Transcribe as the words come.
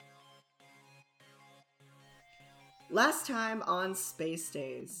Last time on Space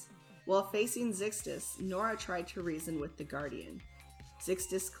Days, while facing Zixtus, Nora tried to reason with the Guardian.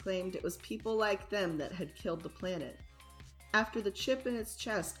 Zixtus claimed it was people like them that had killed the planet. After the chip in its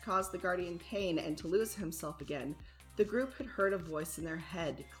chest caused the Guardian pain and to lose himself again, the group had heard a voice in their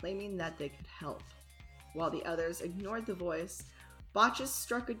head claiming that they could help. While the others ignored the voice, Botchus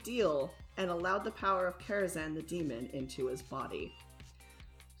struck a deal and allowed the power of Karazhan the demon into his body.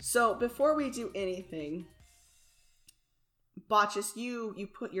 So, before we do anything, Botchus, you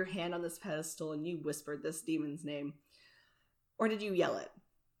put your hand on this pedestal and you whispered this demon's name. Or did you yell it?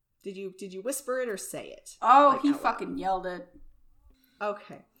 Did you whisper it or say it? Oh, like he fucking yelled it.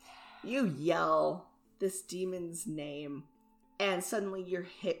 Okay. You yell this demon's name, and suddenly you're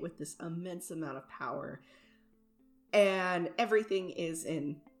hit with this immense amount of power. And everything is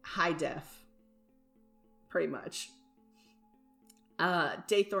in high def. Pretty much.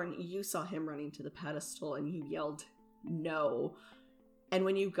 Daythorn, you saw him running to the pedestal and you yelled, no. And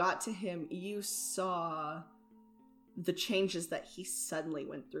when you got to him, you saw the changes that he suddenly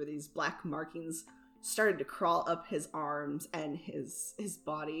went through. These black markings started to crawl up his arms and his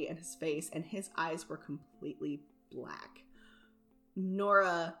body and his face, and his eyes were completely black.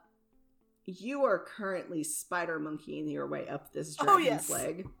 Nora, you are currently spider monkeying your way up this dragon's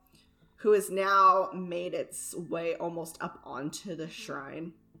leg, who has now made its way almost up onto the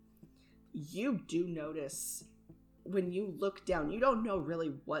shrine. You do notice, when you look down, you don't know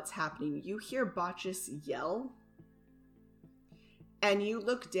really what's happening. You hear Botchus yell, and you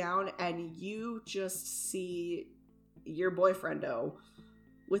look down and you just see your boyfriendo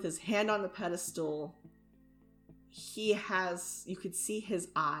with his hand on the pedestal. You could see his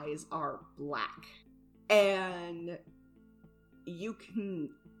eyes are black. And you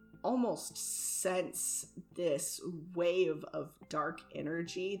can almost sense this wave of dark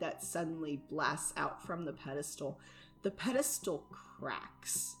energy that suddenly blasts out from the pedestal. The pedestal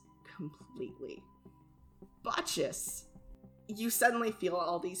cracks completely. Botchus, you suddenly feel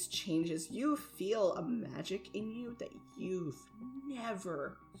all these changes. You feel a magic in you that you've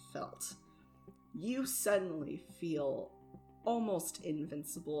never felt. You suddenly feel almost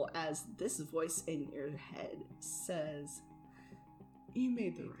invincible as this voice in your head says, "You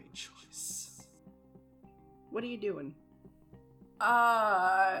made the right choice." What are you doing?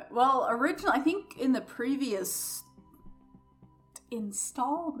 Well, originally, I think in the previous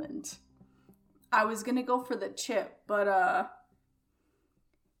installment, I was gonna go for the chip, but,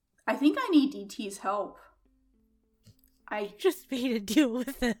 I think I need DT's help. I just made a deal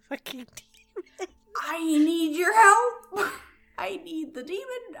with the fucking demon. I need your help! I need the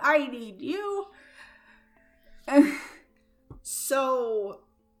demon! I need you! So,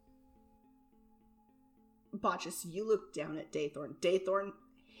 Botchus, you look down at Daythorn. Daythorn,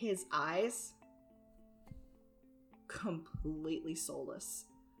 his eyes, completely soulless.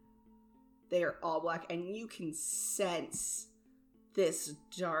 They are all black, and you can sense this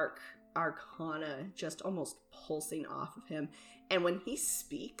dark arcana just almost pulsing off of him. And when he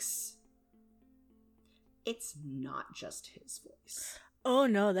speaks, it's not just his voice. Oh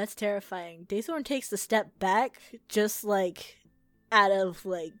no, that's terrifying. Daythorn takes a step back, just like out of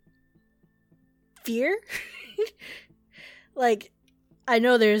like fear. Like, I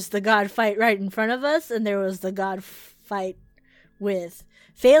know there's the god fight right in front of us, and there was the god fight with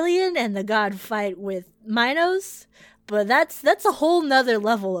Phalian and the god fight with Minos, but that's a whole nother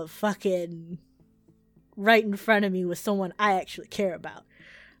level of fucking right in front of me with someone I actually care about.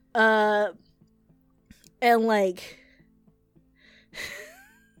 And like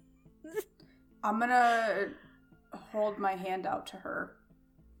I'm gonna hold my hand out to her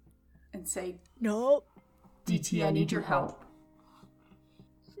and say, no, DT, I need your help.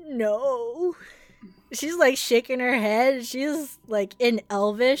 No. She's like shaking her head. She's like in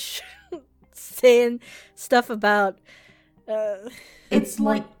Elvish saying stuff about it's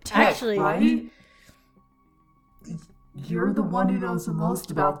like tech, actually, right? You're the one who knows the most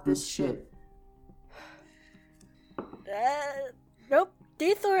about this shit. Nope.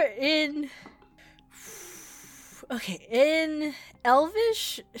 Daythor in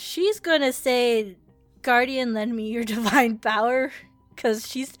Elvish, she's gonna say, Guardian, lend me your divine power, because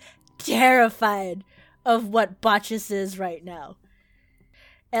she's terrified of what Botchus is right now.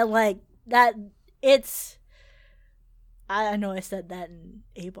 And like that, it's, I know I said that in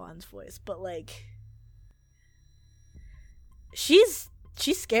Abon's voice, but like, she's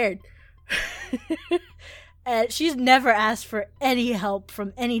scared. And she's never asked for any help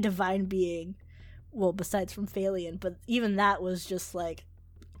from any divine being. Well, besides from Phalian, but even that was just like,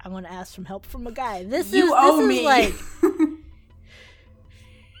 I want to ask some help from a guy. This you is owe me. Like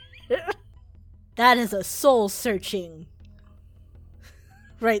That is a soul-searching...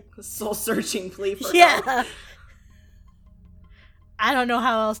 Right. Soul-searching plea for help. Yeah. I don't know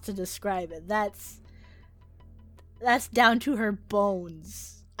how else to describe it. That's down to her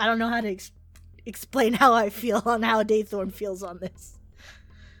bones. I don't know how to explain how I feel on how Daythorn feels on this.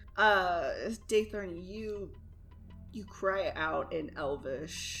 Daythorn, you cry out in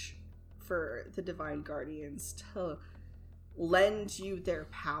Elvish for the Divine Guardians to lend you their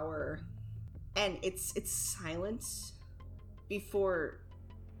power, and it's silent before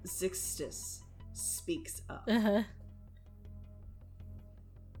Zixtus speaks up. Uh-huh.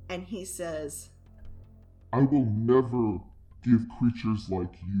 And he says, I will never give creatures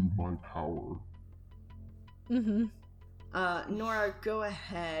like you my power. Mm-hmm. Nora, go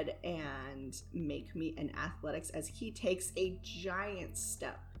ahead and make me an athletics as he takes a giant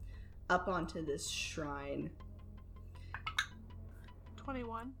step up onto this shrine.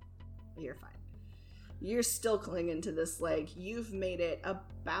 21. You're fine. You're still clinging to this leg. You've made it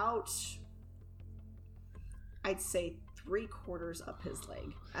about, I'd say, 3/4 up his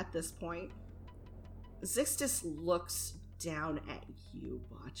leg at this point. Zixtus looks down at you,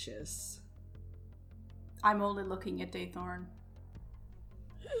 Botchus. I'm only looking at Daythorn.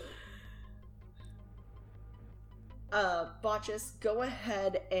 Botchus, go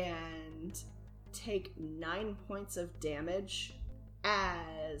ahead and take 9 points of damage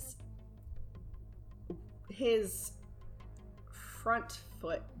as his front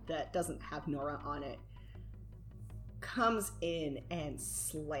foot that doesn't have Nora on it comes in and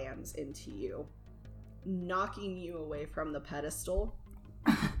slams into you, knocking you away from the pedestal.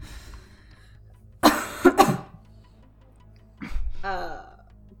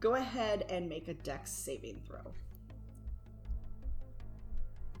 Go ahead and make a dex saving throw.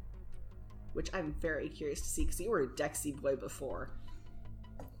 Which I'm very curious to see, because you were a Dexy boy before.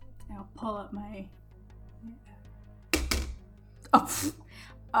 I'll pull up my...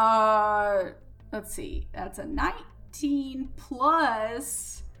 let's see. That's a 19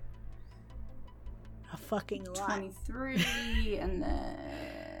 plus... A fucking lot. 23, and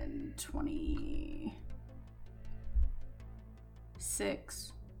then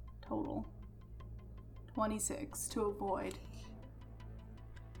 26 total. 26 to avoid.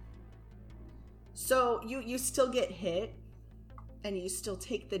 So you still get hit, and you still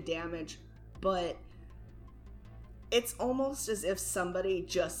take the damage, but it's almost as if somebody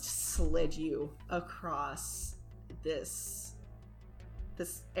just slid you across this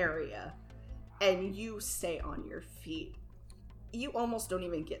area, and you stay on your feet. You almost don't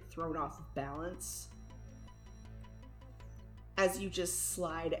even get thrown off balance as you just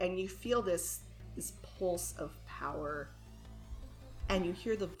slide, and you feel this pulse of power. And you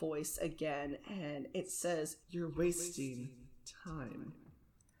hear the voice again, and it says, "You're wasting time.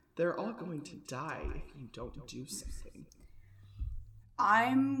 They're all going to die if you don't do something."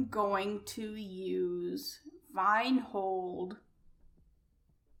 I'm going to use Vine Hold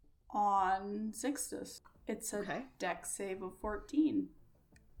on Zixtus. It's a dex save of 14.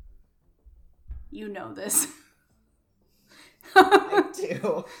 You know this. I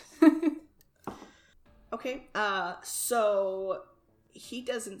do. Okay, so he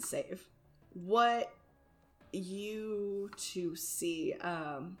doesn't save. What you two see,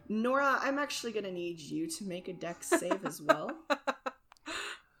 Nora, I'm actually gonna need you to make a dex save as well.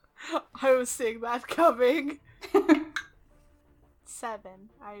 I was seeing that coming. 7.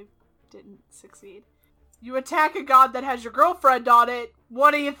 I didn't succeed. You attack a god that has your girlfriend on it.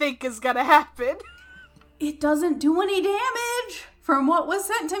 What do you think is gonna happen? It doesn't do any damage from what was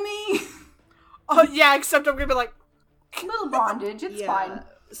sent to me. Oh yeah, except I'm gonna be like, little bondage, it's fine.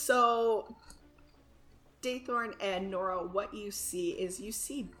 So, Daythorn and Nora, what you see is you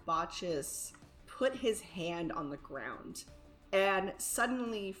see Botchus put his hand on the ground, and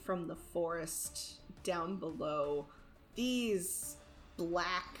suddenly from the forest down below, these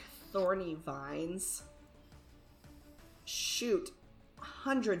black thorny vines shoot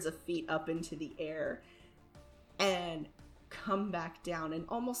hundreds of feet up into the air and come back down in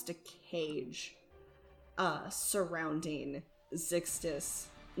almost a cage surrounding Zixtus.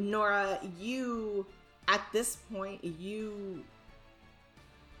 Nora, you, at this point, you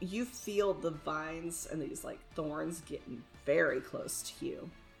feel the vines and these like thorns getting very close to you.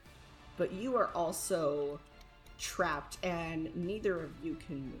 But you are also trapped and neither of you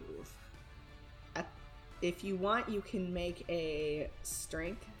can move. If you want, you can make a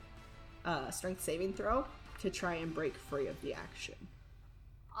strength saving throw to try and break free of the action.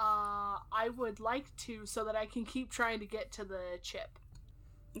 I would like to, so that I can keep trying to get to the chip.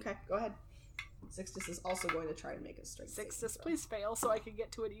 Okay, go ahead. Zixtus is also going to try and make a strength saving Zixtus, throw. please fail so I can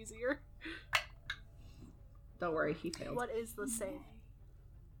get to it easier. Don't worry, he failed. What is the save?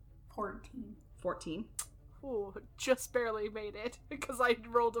 14. 14. Ooh, just barely made it because I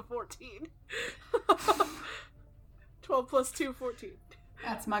rolled a 14. 12 plus 2, 14.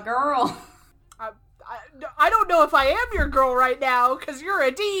 That's my girl. I don't know if I am your girl right now because you're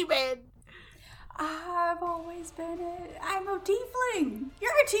a demon. I've always been I'm a tiefling.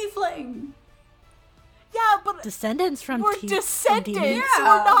 You're a tiefling. Yeah, but Descendants from we're from descendants. demons. Yeah.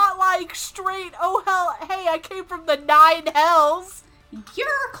 We're not like straight, oh hell, hey, I came from the 9 hells.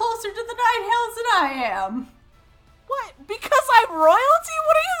 You're closer to the 9 hells than I am. What? Because I'm royalty?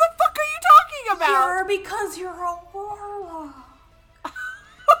 What the fuck are you talking about? Because you're a warlock.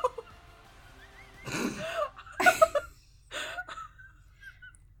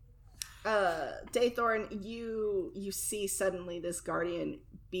 Daythorn, you see suddenly this guardian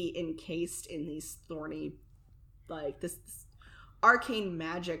be encased in these thorny, like this arcane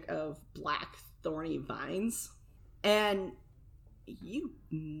magic of black thorny vines, and you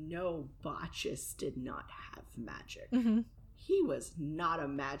know Botchus did not have magic. Mm-hmm. He was not a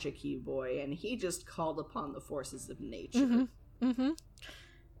magic-y boy, and he just called upon the forces of nature. Mm-hmm. Mm-hmm.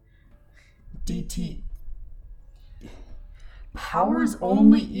 DT. Power's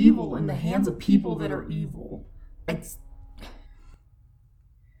only evil in the hands of people that are evil. It's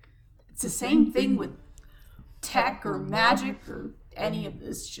It's the same thing with tech or magic or any of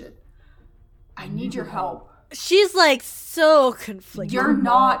this shit. I need your help. She's like so conflicted. You're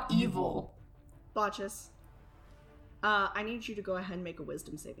not evil. Botchus, I need you to go ahead and make a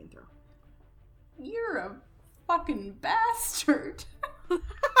wisdom saving throw. You're a fucking bastard.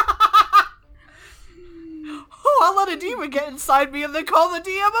 Oh, I'll let a demon get inside me and then call the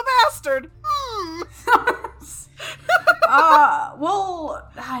DM a bastard.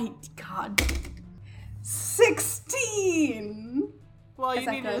 God. 16. Well, Is you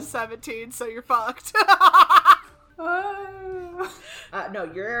that needed a good? 17, so you're fucked. No,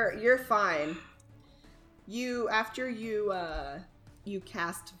 you're fine. After you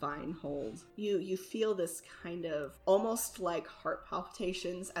cast Vine Hold, you feel this kind of almost like heart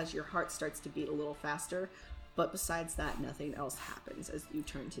palpitations as your heart starts to beat a little faster. But besides that, nothing else happens as you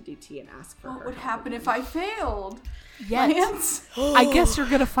turn to DT and ask for her. What would happen if I failed? Yes. Lance? I guess you're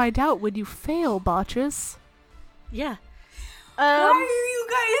gonna find out when you fail, Botches. Yeah. Why are you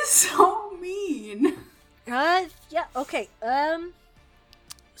guys so mean? Yeah, okay.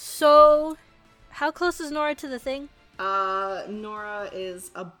 So how close is Nora to the thing? Nora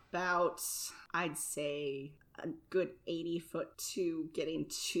is about, I'd say, a good 80 foot to getting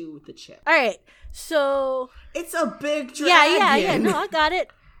to the chip. All right. So It's a big dragon. yeah. No, I got it.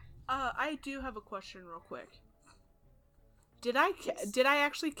 I do have a question real quick. Did I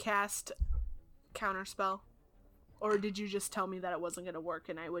actually cast Counterspell? Or did you just tell me that it wasn't going to work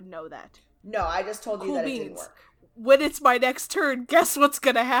and I would know that? No, I just told you Cool that beans. it didn't work. When it's my next turn, guess what's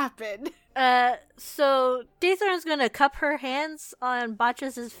going to happen? So Daythorn's gonna cup her hands on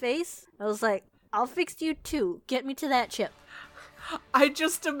Botchus' face. I was like, I'll fix you too. Get me to that chip. I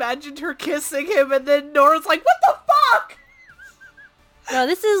just imagined her kissing him and then Nora's like, what the fuck? No,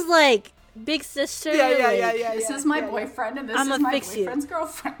 this is like big sister. Yeah. This is my boyfriend, and this I'ma is my fix you. boyfriend's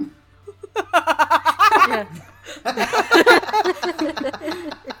girlfriend. Yeah.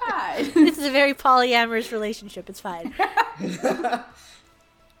 God. This is a very polyamorous relationship. It's fine.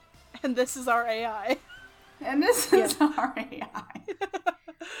 And this is our AI. And this is our AI.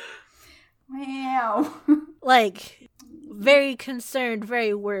 Wow. Like, very concerned,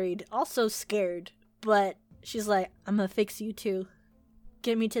 very worried, also scared. But she's like, I'm gonna fix you too.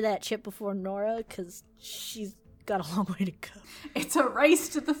 Get me to that chip before Nora, because she's got a long way to go. It's a race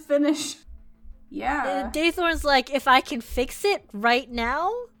to the finish. Yeah. Daythorn's like, if I can fix it right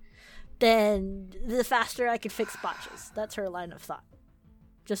now, then the faster I can fix Botches. That's her line of thought.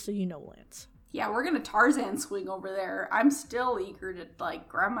 Just so you know, Lance. Yeah, we're gonna Tarzan swing over there. I'm still eager to, like,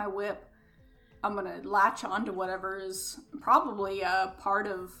 grab my whip. I'm gonna latch onto whatever is probably a part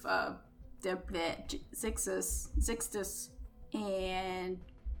of the Zixtus and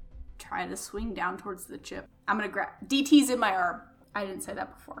try to swing down towards the chip. I'm gonna grab... DT's in my arm. I didn't say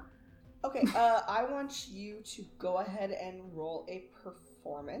that before. Okay, I want you to go ahead and roll a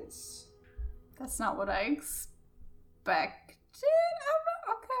performance. That's not what I expected.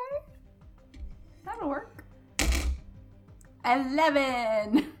 Okay. That'll work.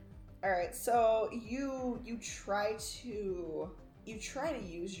 11. All right, so you try to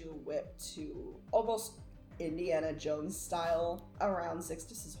use your whip to almost Indiana Jones style around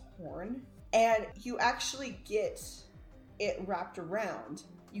Zixtus's horn, and you actually get it wrapped around.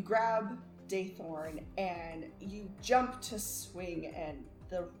 You grab Daythorn and you jump to swing, and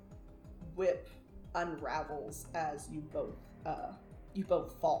the whip unravels as you both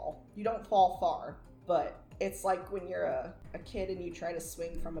fall. You don't fall far, but it's like when you're a kid and you try to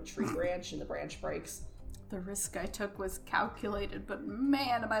swing from a tree branch and the branch breaks. The risk I took was calculated, but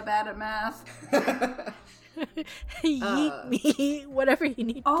man, am I bad at math. Yeet me, whatever you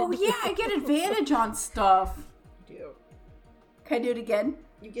need to do. Yeah, I get advantage on stuff. You do. Can I do it again?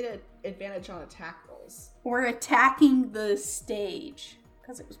 You get an advantage on attack rolls. Or attacking the stage,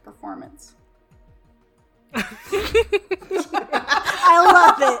 because it was performance. I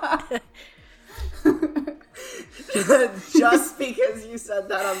love it. Just because you said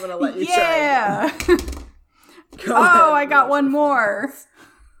that, I'm gonna let you try. Yeah! Go ahead, I got roll one for more.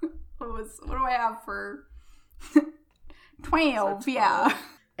 What do I have for 12? Yeah.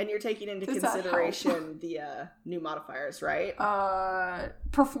 And you're taking into Does that consideration the new modifiers, right?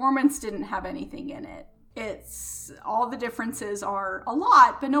 Performance didn't have anything in it. It's all the differences are a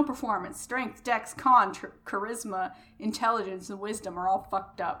lot, but no performance. Strength, dex, con, charisma, intelligence, and wisdom are all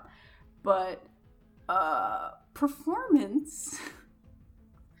fucked up. But performance.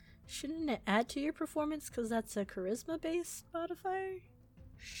 Shouldn't it add to your performance because that's a charisma-based modifier?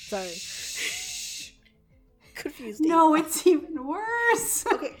 Sorry. Confused. No, it's even worse.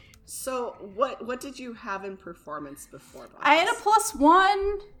 Okay, so what did you have in performance before? Bob? I had a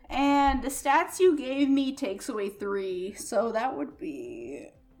 +1, and the stats you gave me takes away 3, so that would be,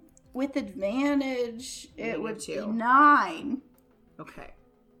 with advantage, it would be 9. Okay.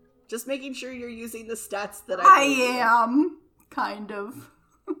 Just making sure you're using the stats that I gave you. am, kind of.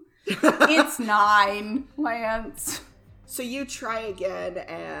 It's 9, Lance. So you try again,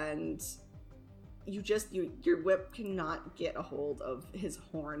 and your whip cannot get a hold of his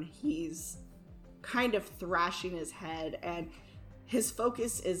horn. He's kind of thrashing his head, and his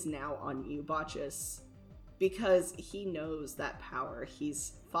focus is now on you, Botchus, because he knows that power.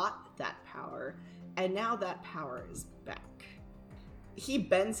 He's fought that power, and now that power is back. He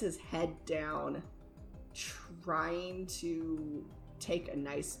bends his head down, trying to take a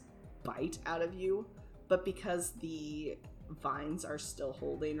nice bite out of you, but because the vines are still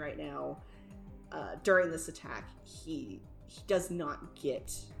holding right now, during this attack, he does not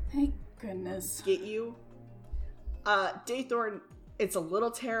get Thank goodness. you. Daythorn, it's a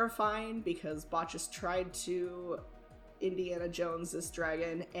little terrifying because Botchus tried to Indiana Jones this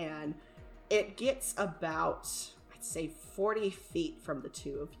dragon, and it gets about, I'd say, 40 feet from the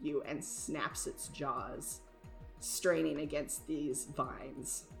two of you and snaps its jaws, straining against these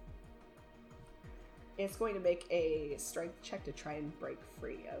vines. It's going to make a strength check to try and break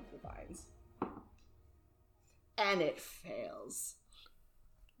free of the vines. And it fails.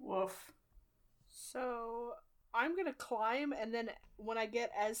 Woof. So I'm gonna climb, and then when I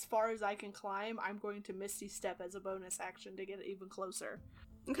get as far as I can climb, I'm going to Misty Step as a bonus action to get even closer.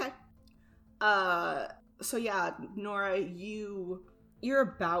 Okay. So yeah, Nora, you're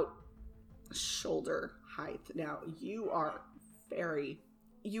about shoulder height. Now, you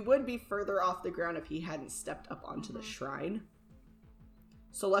would be further off the ground if he hadn't stepped up onto the shrine.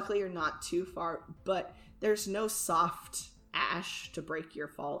 So luckily you're not too far, but there's no soft ash to break your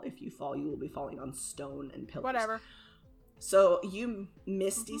fall. If you fall, you will be falling on stone and pillars. Whatever. So you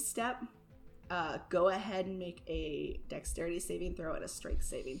Misty Step. Go ahead and make a dexterity saving throw and a strength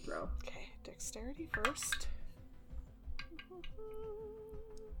saving throw. Okay, dexterity first.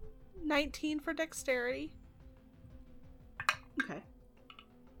 19 for dexterity. Okay.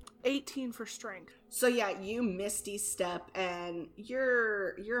 18 for strength. So yeah, you Misty Step, and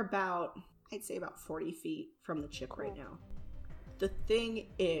you're about, I'd say about 40 feet from the chip right now. The thing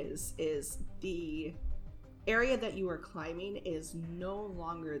is the area that you are climbing is no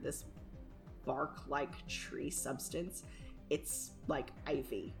longer this bark-like tree substance. It's like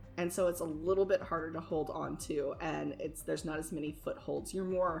ivy, and so it's a little bit harder to hold on to, and there's not as many footholds. You're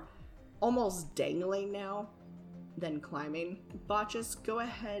more almost dangling now than climbing. Botchus, go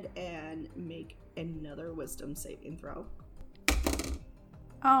ahead and make another wisdom saving throw.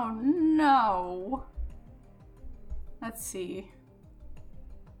 Oh no. Let's see.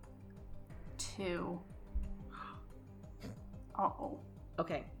 2. Uh-oh.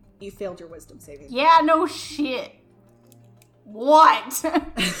 Okay, you failed your wisdom saving throw. Yeah, no shit. What?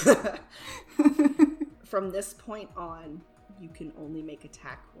 From this point on, you can only make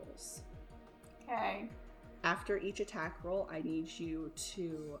attack rolls. Okay. After each attack roll, I need you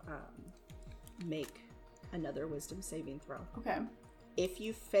to make another wisdom saving throw. Okay. If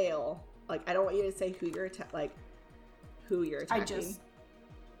you fail, I don't want you to say who you're attacking. I just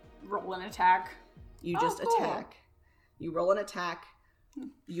roll an attack. You just cool. attack. You roll an attack.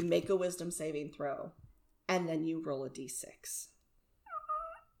 You make a wisdom saving throw, and then you roll a d6.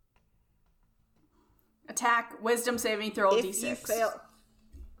 attack, wisdom saving throw, If D6. you fail...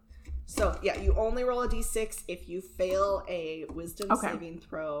 So, yeah, you only roll a d6 if you fail a wisdom saving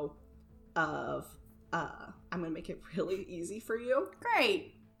throw of... I'm going to make it really easy for you.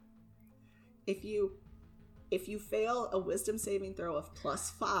 Great. If you fail a wisdom saving throw of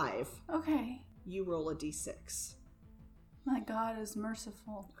 +5, Okay. you roll a d6. My God is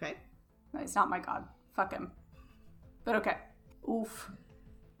merciful. Okay? No, he's not my God. Fuck him. But okay. Oof.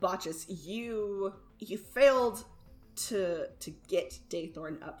 Botches, you failed to get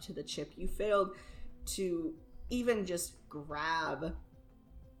Daythorn up to the chip. You failed to even just grab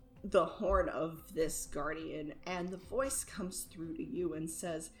the horn of this guardian, and the voice comes through to you and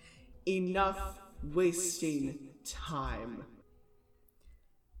says, Enough wasting time.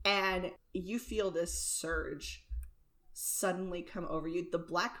 and you feel this surge suddenly come over you. The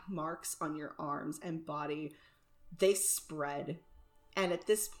black marks on your arms and body, they spread. And at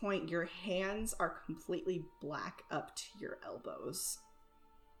this point, your hands are completely black up to your elbows.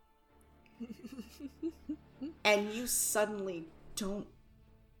 And you suddenly don't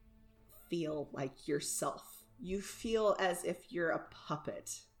feel like yourself. You feel as if you're a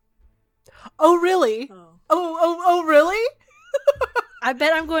puppet. Oh, really? Oh, really? I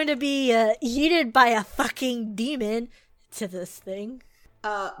bet I'm going to be yeeted by a fucking demon to this thing.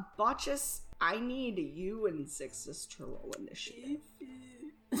 Botchus, I need you and Zixus to roll initiative.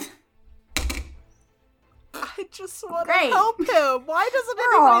 I just want to Great. help him. Why doesn't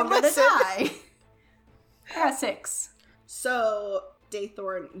We're all anybody gonna listen? die. I got 6. So,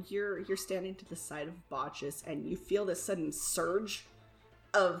 Daythorn, you're standing to the side of Botchus, and you feel this sudden surge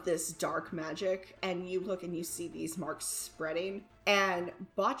of this dark magic, and you look and you see these marks spreading. And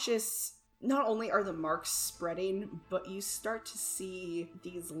Botchus, not only are the marks spreading, but you start to see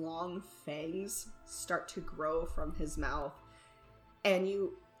these long fangs start to grow from his mouth. And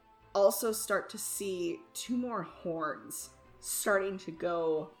you also start to see 2 more horns starting to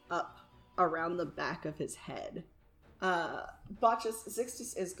go up around the back of his head. Botchus,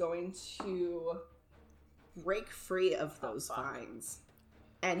 Zixus is going to break free of those vines,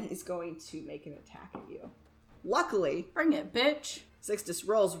 and he's going to make an attack at you. Luckily, Bring it, bitch. Zixus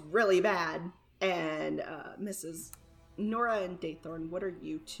rolls really bad and misses. Nora and Daythorn, what are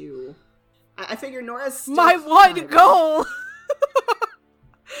you two? I figure Nora's still My one fighting. goal!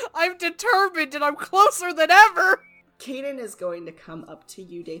 I'm determined and I'm closer than ever! Kaden is going to come up to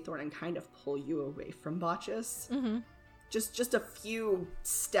you, Daythorn, and kind of pull you away from Botchus. Mm-hmm. Just a few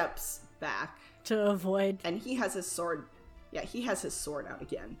steps back. To avoid. And he has his sword. Yeah, he has his sword out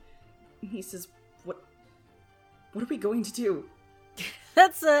again. And he says, What are we going to do?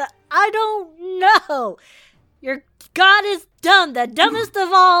 That's I don't know. Your god is dumb. The dumbest of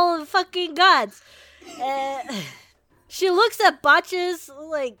all fucking gods. She looks at Botches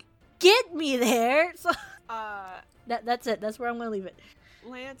like, get me there. So that's it. That's where I'm gonna leave it.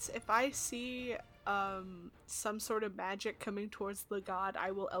 Lance, if I see some sort of magic coming towards the god,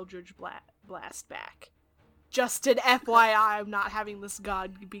 I will Eldritch Blast back. Just an FYI, I'm not having this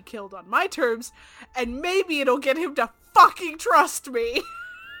god be killed on my terms, and maybe it'll get him to fucking trust me.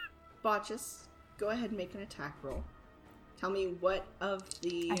 Botchus, go ahead and make an attack roll. Tell me what of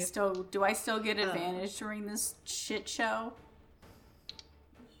the... Do I still get advantage during this shit show?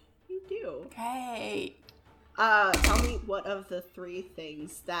 You do. Okay. Tell me what of the 3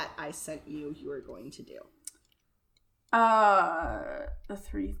 things that I sent you are going to do. The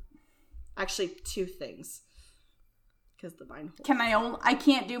 3. Actually, 2 things. Because the vine... Can I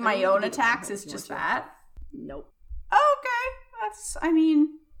can't do my I don't own think you attacks, can it's if you just want that? Nope. Okay.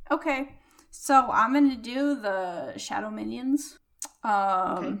 Okay. So I'm gonna do the shadow minions.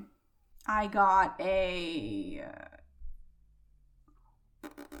 Okay. I got a...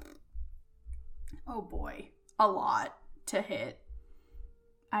 oh boy. A lot to hit.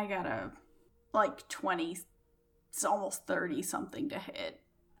 I got a, 20, it's almost 30 something to hit.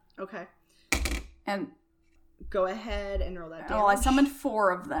 Okay. And... Go ahead and roll that damage. well, I summoned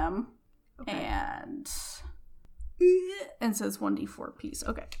 4 of them. Okay. And so it's 1d4 piece.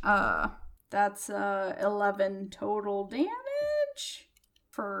 Okay. That's 11 total damage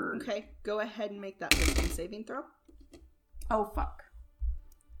for... Okay, go ahead and make that wisdom saving throw. oh fuck.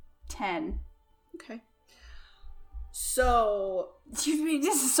 10. Okay. So... This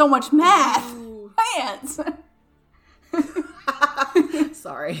is so much math. you- Hands.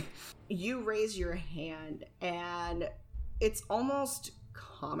 Sorry. You raise your hand, and it's almost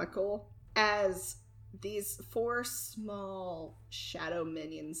comical as these 4 small shadow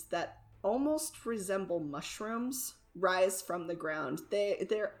minions that almost resemble mushrooms rise from the ground.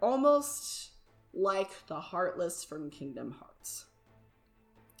 They're almost like the Heartless from Kingdom Hearts.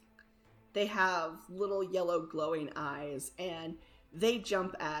 They have little yellow glowing eyes, and they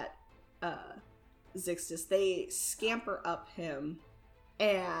jump at Zixtus. They scamper up him,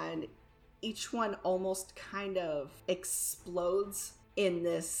 and each one almost kind of explodes in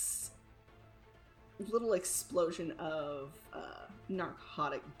this little explosion of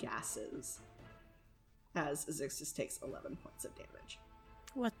narcotic gases as Zixtus takes 11 points of damage.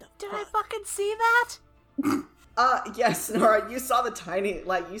 What the Did fuck? I fucking see that? Yes, Nora, you saw the tiny,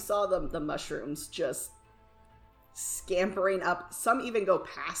 you saw the mushrooms just scampering up. Some even go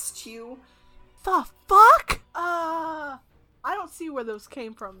past you. The fuck? I don't see where those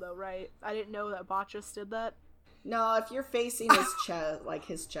came from, though, right? I didn't know that Botchus did that. No, if you're facing his chest,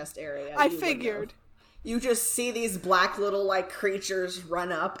 his chest area. I you would figured. know. You just see these black little, creatures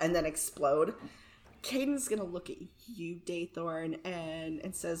run up and then explode. Caden's gonna look at you, Daythorn,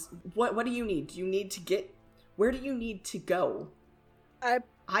 and says, What do you need? Do you need to get... Where do you need to go?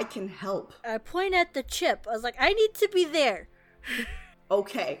 I can help. I point at the chip. I was like, I need to be there.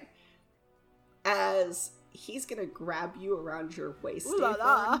 Okay. As he's gonna grab you around your waist, Ooh la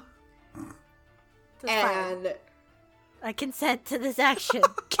la. That's fine. and I consent to this action.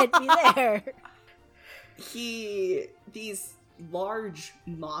 Get me there. these large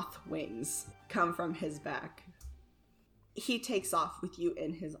moth wings come from his back. He takes off with you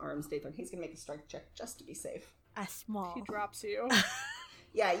in his arms, Daythorn. He's gonna make a strength check just to be safe. A small. He drops you.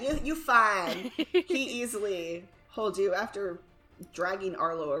 Yeah, you fine. He easily holds you after dragging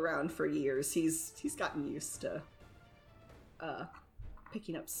Arlo around for years. He's gotten used to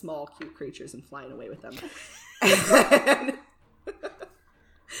picking up small, cute creatures and flying away with them.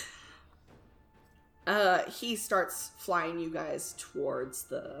 He starts flying you guys towards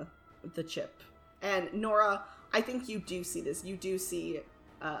the chip. And Nora, I think you do see this. You do see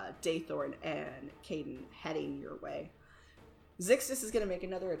Daythorn and Caden heading your way. Zixtus is going to make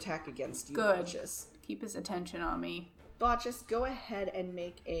another attack against you, Good. Botchus. Keep his attention on me. Botchus, go ahead and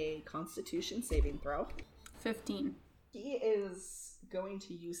make a Constitution saving throw. 15. He is going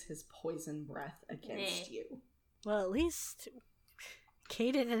to use his poison breath against you. Well, at least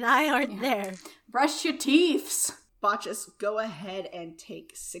Caden and I aren't there. Brush your teeths. Botchus, go ahead and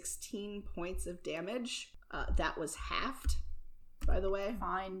take 16 points of damage. That was halved, by the way.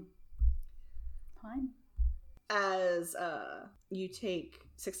 Fine. As you take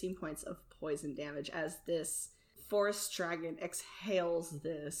 16 points of poison damage as this forest dragon exhales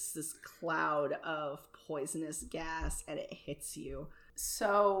this cloud of poisonous gas and it hits you.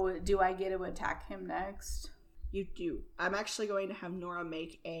 So, do I get to attack him next? You do. I'm actually going to have Nora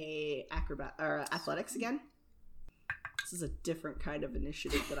make a athletics again. This is a different kind of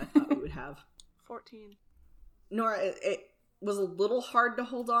initiative that I thought we would have. 14. Nora, it was a little hard to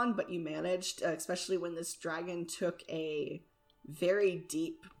hold on, but you managed, especially when this dragon took a very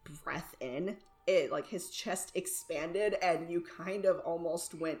deep breath in. It, his chest expanded, and you kind of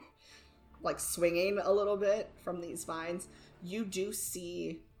almost went, swinging a little bit from these vines. You do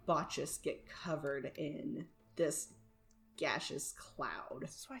see Botchus get covered in this gaseous cloud.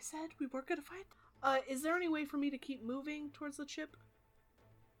 That's why I said we were gonna fight. Is there any way for me to keep moving towards the chip?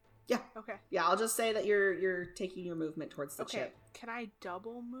 Yeah. Okay. Yeah, I'll just say that you're taking your movement towards the Okay. chip. Can I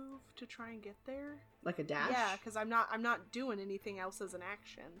double move to try and get there? Like a dash? Yeah, because I'm not doing anything else as an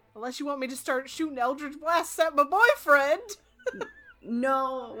action. Unless you want me to start shooting Eldritch Blasts at my boyfriend.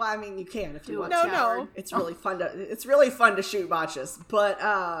 No, well, I mean you can if you want No, to. no. It's really fun to shoot Botchus. But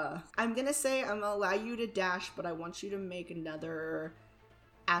I'm gonna say I'm gonna allow you to dash, but I want you to make another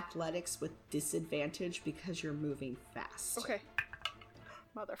athletics with disadvantage because you're moving fast. Okay.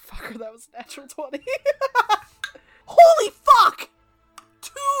 Motherfucker, that was a natural 20. Holy fuck!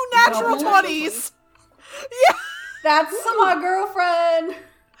 2 natural Double 20s! Yeah! That's my girlfriend!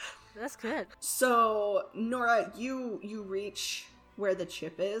 That's good. So Nora, you reach where the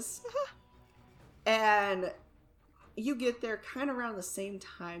chip is, and you get there kind of around the same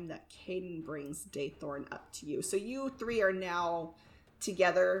time that Caden brings Daythorn up to you. So you three are now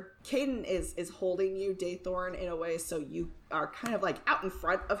together. Caden is holding you, Daythorn, in a way so you are kind of out in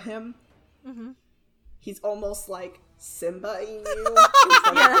front of him. Mm-hmm. He's almost like Simba-ing you in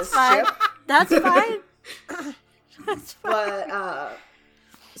front Yeah, of this that's fine. chip. That's fine. That's fine. But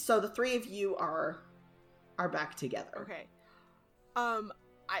so the three of you are back together. Okay.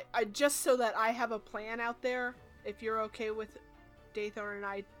 I just so that I have a plan out there, if you're okay with Daythorn and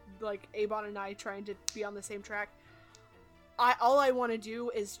I, Abon and I trying to be on the same track, all I want to do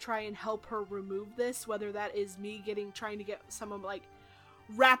is try and help her remove this, whether that is me trying to get someone,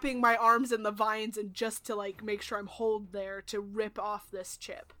 wrapping my arms in the vines and just to, make sure I'm holed there to rip off this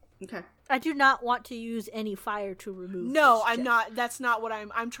chip. Okay. I do not want to use any fire to remove No, this I'm chip. not. That's not what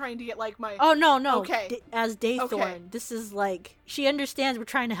I'm trying to get, like, my... Oh, no. Okay. As Daythorn, Okay. this is like, she understands we're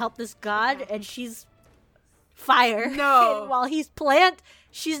trying to help this god, and she's fire. No. And while he's plant,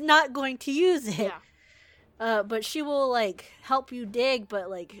 she's not going to use it. Yeah. But she will, like, help you dig, but,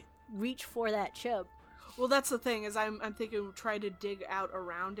 like, reach for that chip. Well, that's the thing, is I'm thinking we'll try to dig out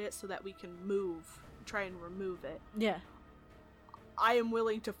around it so that we can try and remove it. Yeah. I am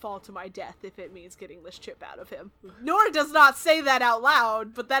willing to fall to my death if it means getting this chip out of him. Nora does not say that out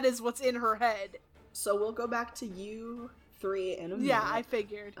loud, but that is what's in her head. So we'll go back to you three in a minute. Yeah, I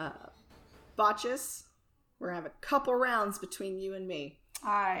figured. Botchus, we're gonna have a couple rounds between you and me.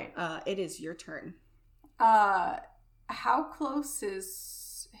 Alright. It is your turn. How close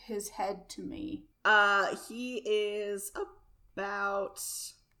is his head to me? He is about,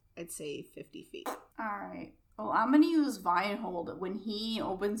 I'd say, 50 feet. Alright. Well, I'm gonna use Vine Hold when he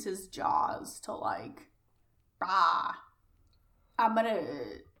opens his jaws to, like, I'm gonna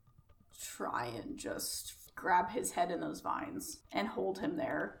try and just grab his head in those vines and hold him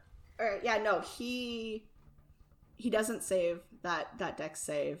there. Alright, yeah, no, he doesn't save that dex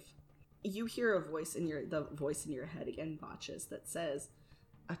save. You hear the voice in your head again, Botches, that says,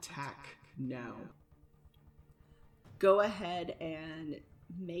 "Attack now." Go ahead and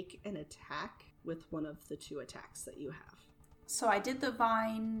make an attack with one of the two attacks that you have. So I did the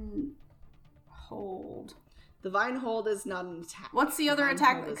Vine Hold. The Vine Hold is not an attack. What's the other Vine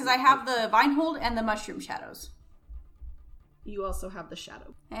attack? Hold is Because a I have fight. the Vine Hold and the Mushroom Shadows. You also have the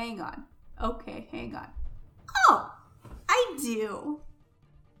Shadow. Hang on. Okay, hang on. Oh, I do.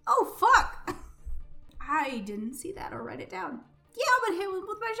 Oh, fuck. I didn't see that or write it down. Yeah, I'm gonna hit him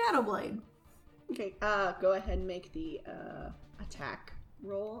with my Shadow Blade. Okay, go ahead and make the attack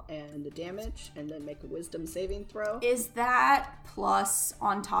roll and the damage, and then make a wisdom saving throw. Is that plus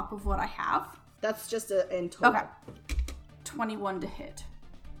on top of what I have? That's just in total. Okay. 21 to hit.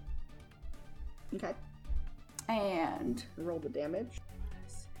 Okay. And Roll the damage.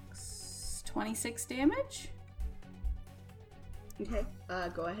 26 damage. Okay.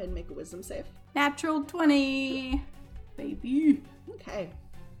 Go ahead and make a wisdom save. Natural 20. Baby. Okay.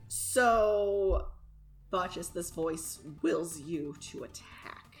 So, Botchus, this voice wills you to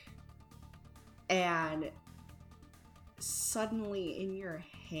attack. And suddenly in your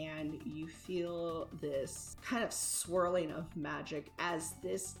hand, you feel this kind of swirling of magic as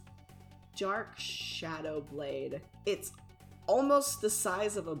this dark shadow blade, it's almost the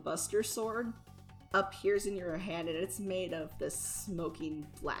size of a buster sword, appears in your hand, and it's made of this smoking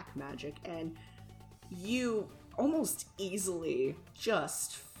black magic, and you almost easily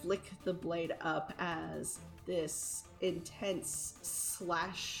just flick the blade up as this intense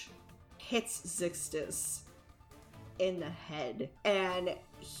slash hits Zixtus in the head, and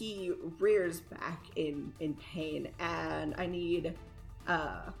he rears back in pain. And I need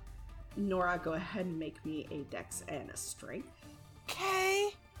Nora, go ahead and make me a dex and a strength.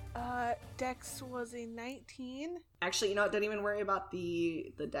 Okay. Dex was a 19. Actually, you know what, don't even worry about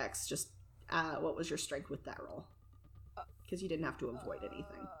the dex, just what was your strength with that roll? Because you didn't have to avoid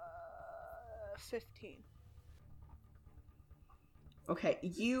anything. 15. Okay,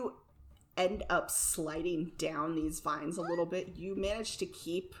 you end up sliding down these vines a little bit. You manage to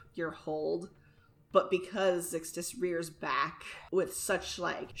keep your hold, but because Zixtus rears back with such,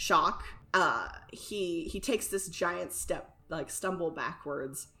 like, shock, he takes this giant step, like, stumble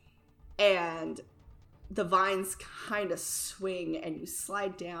backwards, and the vines kind of swing, and you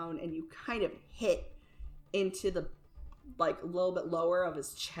slide down, and you kind of hit into the, like, a little bit lower of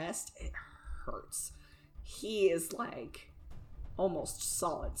his chest. It hurts. He is, like, almost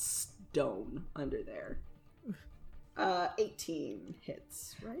solid stone under there. 18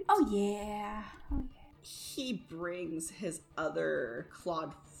 hits, right? Oh yeah. He brings his other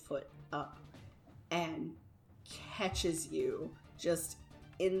clawed foot up and catches you just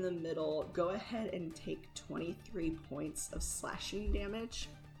in the middle. Go ahead and take 23 points of slashing damage,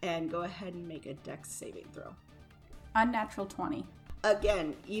 and go ahead and make a dex saving throw. Unnatural 20.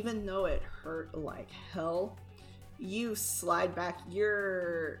 Again, even though it hurt like hell, you slide back.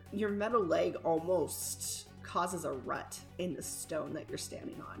 Your metal leg almost causes a rut in the stone that you're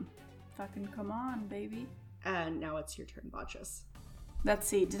standing on. Fucking come on, baby. And now it's your turn, Botchus. Let's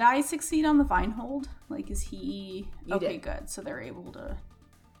see. Did I succeed on the Vine Hold? Like, is he... You okay, did. good. So they're able to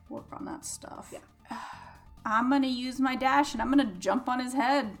work on that stuff. Yeah. I'm gonna use my dash and I'm gonna jump on his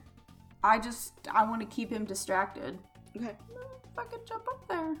head. I want to keep him distracted. Okay. Fucking jump up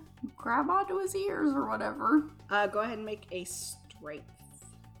there. Grab onto his ears or whatever. Go ahead and make a strength.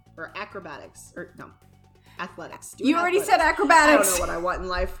 Or acrobatics. Or, no. Athletics. Do You an already athletics. said acrobatics. I don't know what I want in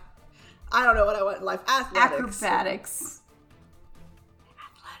life. I don't know what I want in life. Athletics. Acrobatics.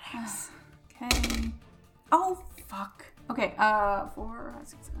 Athletics. Okay. Oh, fuck. Okay, 4,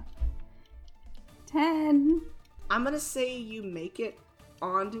 6, 7, 10. I'm gonna say you make it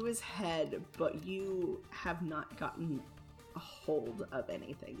onto his head, but you have not gotten a hold of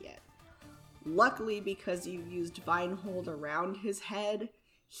anything yet. Luckily, because you used Vine Hold around his head,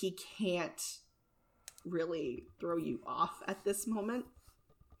 he can't really throw you off at this moment.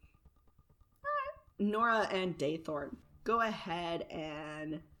 Nora and Daythorn, go ahead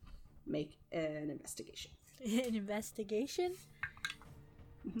and make an investigation. An investigation?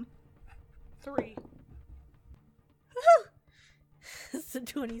 3. It's a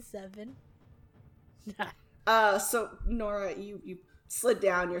 27. So Nora, you slid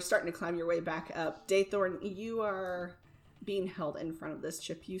down, you're starting to climb your way back up. Daythorn, you are being held in front of this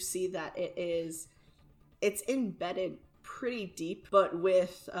chip. You see that it's embedded pretty deep, but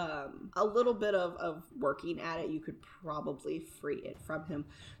with a little bit of working at it, you could probably free it from him.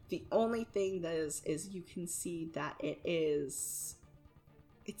 The only thing that is you can see that it's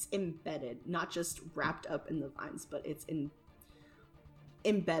embedded, not just wrapped up in the vines, but it's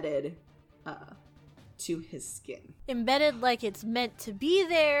embedded to his skin. Embedded like it's meant to be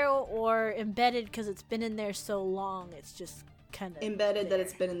there, or embedded because it's been in there so long it's just kind of Embedded that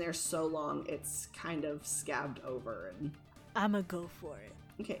it's been in there so long it's kind of scabbed over. And I'ma go for it.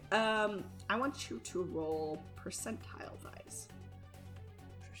 okay, I want you to roll percentile dice.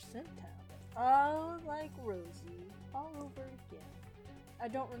 Percentile. Oh, like Rosie. All over again. I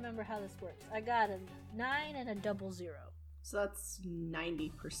don't remember how this works. I got a 9 and a 00. So that's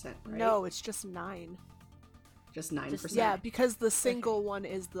 90%, right? No, it's just 9. Just 9%. Yeah, because the single one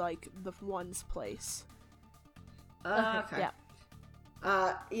is like the one's place. Okay.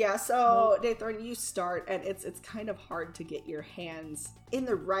 Yeah. So Daythorn, you start, and it's kind of hard to get your hands in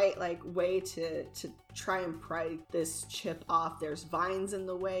the right way to try and pry this chip off. There's vines in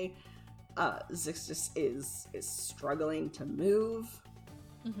the way. Zixtus is struggling to move.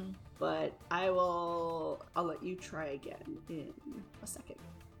 Mm-hmm. But I'll let you try again in a second.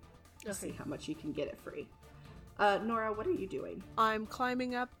 To see how much you can get it free. Nora, what are you doing? I'm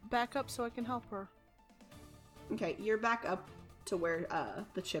climbing back up so I can help her. Okay, you're back up to where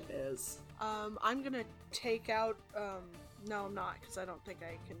the chip is. I'm gonna take out, no, I'm not, because I don't think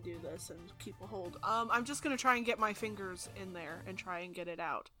I can do this and keep a hold. I'm just gonna try and get my fingers in there and try and get it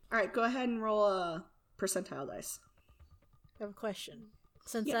out. Alright, go ahead and roll a percentile dice. I have a question.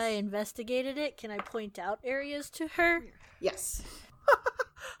 Since Yes. I investigated it, can I point out areas to her? Yes.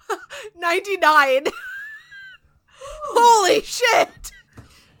 99! Holy shit!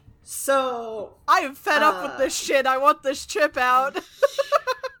 So, I am fed up with this shit. I want this chip out.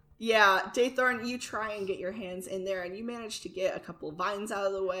 yeah, Daythorn, you try and get your hands in there, and you manage to get a couple of vines out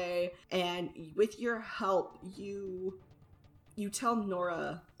of the way, and with your help, you tell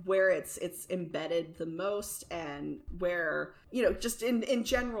Nora where it's embedded the most, and where, just in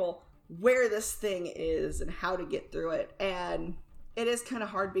general, where this thing is and how to get through it. And it is kind of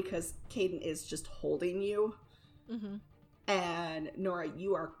hard because Caden is just holding you. Mm-hmm. And Nora,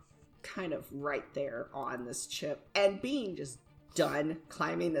 you are kind of right there on this chip, and being just done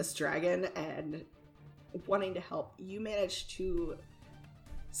climbing this dragon and wanting to help, you manage to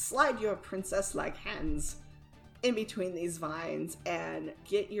slide your princess-like hands in between these vines and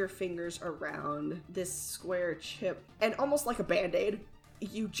get your fingers around this square chip, and almost like a band-aid,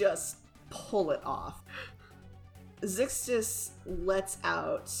 you just pull it off. Zixtus lets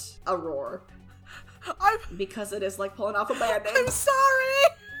out a roar because it is like pulling off a band-aid. I'm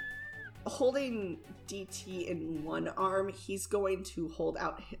sorry! Holding DT in one arm, he's going to hold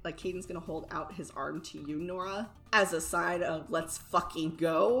out, Caden's gonna hold out his arm to you, Nora, as a sign of let's fucking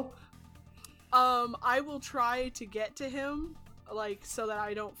go. I will try to get to him, so that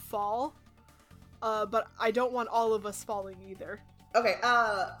I don't fall. But I don't want all of us falling either. Okay,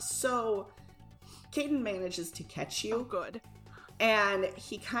 so Caden manages to catch you. Oh, good. And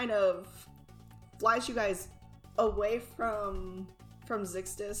he kind of flies you guys away from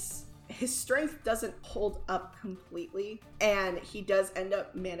Zixtus. His strength doesn't hold up completely, and he does end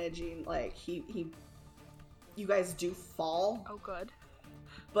up managing, you guys do fall. Oh, good.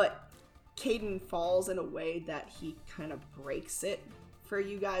 But Caden falls in a way that he kind of breaks it for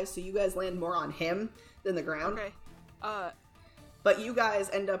you guys, so you guys land more on him than the ground. Okay. But you guys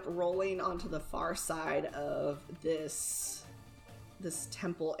end up rolling onto the far side of this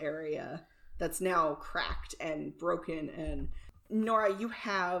temple area that's now cracked and broken. And Nora, you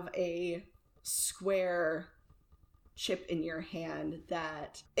have a square chip in your hand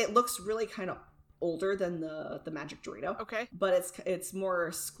that it looks really kind of older than the magic Dorito. Okay. But it's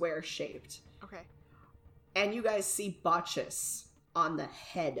more square shaped. Okay. And you guys see Botchus on the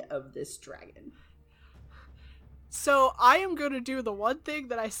head of this dragon. So I am going to do the one thing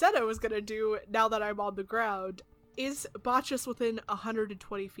that I said I was going to do now that I'm on the ground. Is Botchus within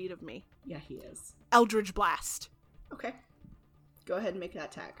 120 feet of me? Yeah, he is. Eldritch Blast. Okay. Go ahead and make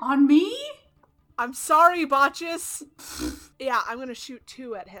that attack. On me? I'm sorry, Botchus. Yeah, I'm going to shoot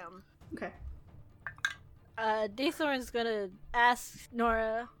 2 at him. Okay. Daythorn's gonna ask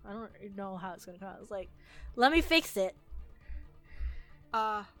Nora, I don't know how it's gonna come out. It's like, let me fix it.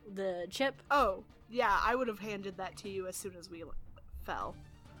 The chip. Oh, yeah, I would have handed that to you as soon as we fell.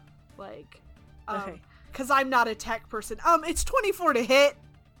 Like, Okay. because I'm not a tech person. It's 24 to hit,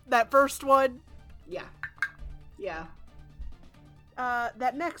 that first one. Yeah. Yeah.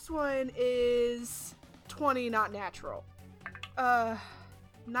 That next one is 20, not natural.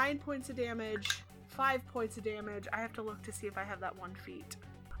 9 points of damage, 5 points of damage. I have to look to see if I have that 1 feet.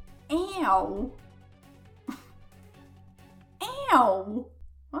 Ow. Ow.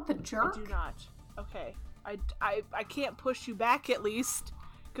 What the I jerk? do not. Okay. I can't push you back at least,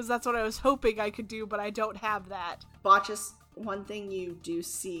 because that's what I was hoping I could do, but I don't have that. Botchus, one thing you do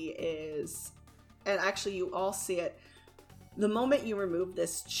see is, and actually you all see it, the moment you remove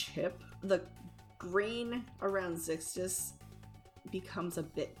this chip, the green around Zixtus becomes a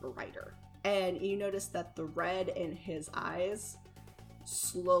bit brighter. And you notice that the red in his eyes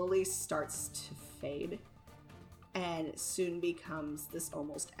slowly starts to fade and soon becomes this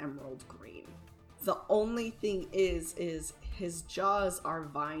almost emerald green. The only thing is his jaws are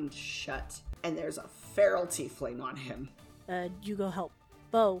vined shut and there's a feral tiefling on him. You go help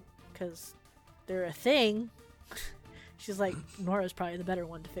Bo, because they're a thing. She's like, Nora's probably the better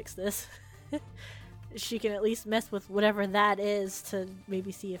one to fix this. She can at least mess with whatever that is to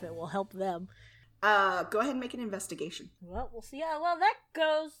maybe see if it will help them. Go ahead and make an investigation. Well, we'll see how well that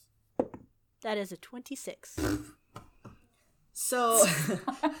goes. That is a 26. So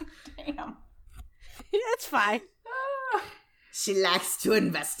Damn. It's fine. she likes to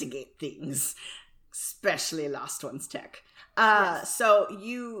investigate things, especially Lost One's tech. So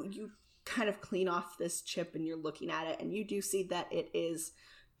you kind of clean off this chip and you're looking at it, and you do see that it is,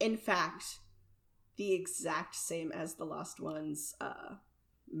 in fact, the exact same as the Lost One's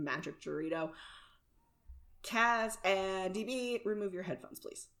magic Dorito. Kaz and DB, remove your headphones,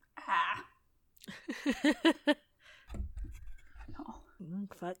 please. Ah. Oh.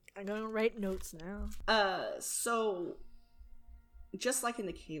 Fuck, I'm gonna write notes now. So just like in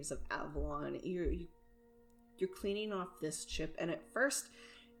the Caves of Avalon, you're cleaning off this chip, and at first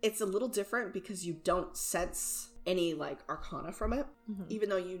it's a little different because you don't sense any like arcana from it, even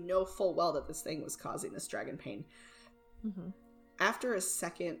though you know full well that this thing was causing this dragon pain. After a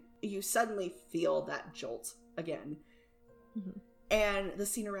second, you suddenly feel that jolt again, and the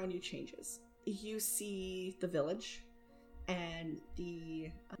scene around you changes. You see the village and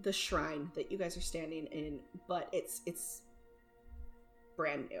the shrine that you guys are standing in, but it's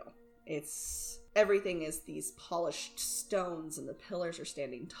brand new. Everything is these polished stones, and the pillars are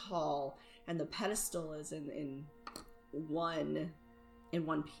standing tall, and the pedestal is in one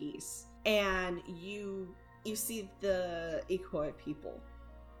piece. And you see the Ikoi people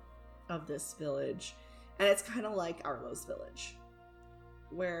of this village, and it's kind of like Arlo's village,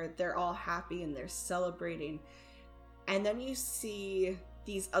 where they're all happy and they're celebrating. And then you see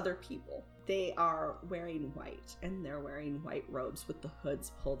these other people. They are wearing white, and they're wearing white robes with the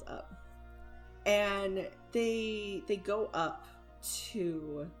hoods pulled up. And they go up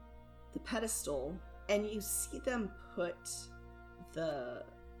to the pedestal, and you see them put the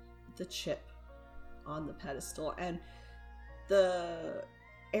chip on the pedestal, and the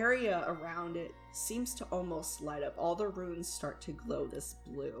area around it seems to almost light up. All the runes start to glow this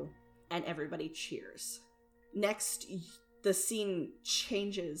blue, and everybody cheers. Next, the scene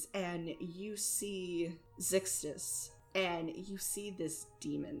changes, and you see Zixtus, and you see this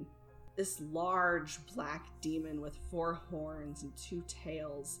demon. This large black demon with 4 horns and 2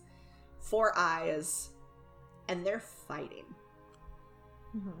 tails, 4 eyes, and they're fighting.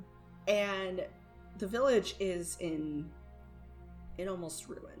 And the village is in almost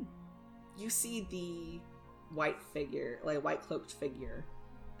ruin. You see the white cloaked figure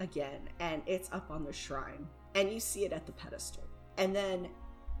again, and it's up on the shrine, and you see it at the pedestal. And then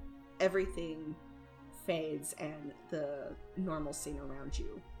everything fades, and the normal scene around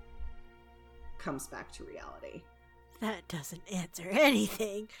you comes back to reality. That doesn't answer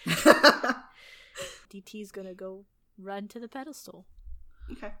anything. DT's gonna go run to the pedestal.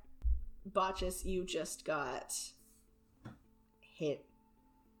 Okay. Botchus, you just got hit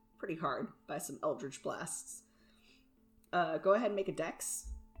pretty hard by some Eldritch Blasts. Go ahead and make a dex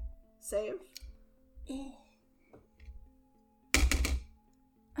save.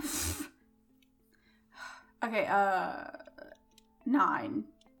 Okay, 9.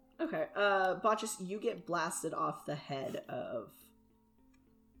 Okay, Botchus, you get blasted off the head of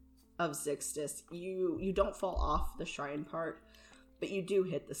Zixtus. You don't fall off the shrine part, but you do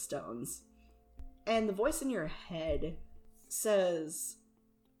hit the stones. And the voice in your head says,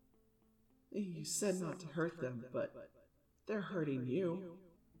 You said not to hurt them, but they're hurting you.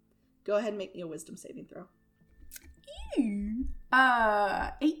 go ahead and make me a wisdom saving throw. 18.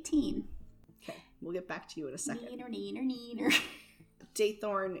 Okay, we'll get back to you in a second. Neener.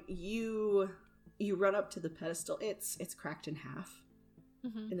 Daythorn, you run up to the pedestal. It's cracked in half.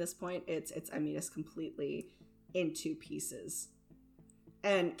 Mm-hmm. At this point, it's completely in two pieces.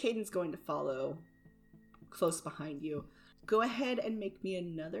 And Caden's going to follow close behind you. Go ahead and make me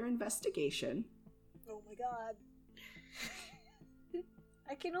another investigation. Oh my god.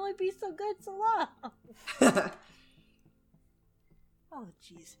 I can only be so good so long. Oh,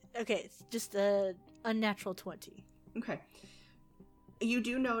 jeez. Okay, it's just a unnatural 20. Okay. You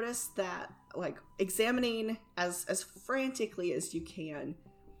do notice that, like, examining as frantically as you can,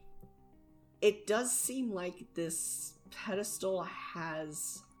 it does seem like this pedestal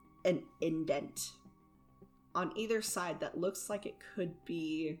has an indent on either side that looks like it could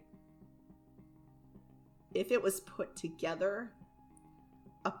be, if it was put together,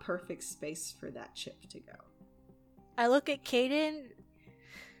 a perfect space for that chip to go. I look at Caden,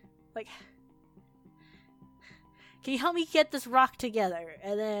 like, can you help me get this rock together?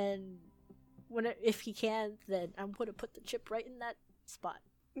 And then, if he can, then I'm going to put the chip right in that spot.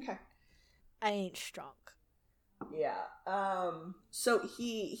 Okay. I ain't strong. Yeah. So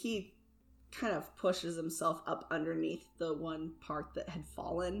he kind of pushes himself up underneath the one part that had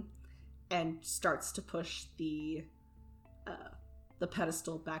fallen and starts to push the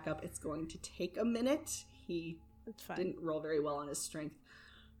pedestal back up. It's going to take a minute. He That's fine. didn't roll very well on his strength.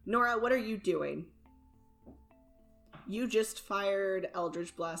 Nora, what are you doing? You just fired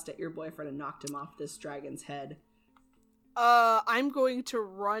Eldritch Blast at your boyfriend and knocked him off this dragon's head. I'm going to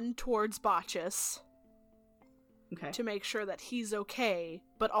run towards Botchus Okay. to make sure that he's okay,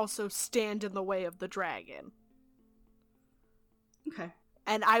 but also stand in the way of the dragon. Okay.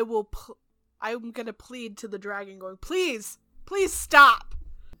 And I'm gonna plead to the dragon, going, please stop!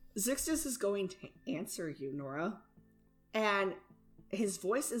 Zixtus is going to answer you, Nora. And his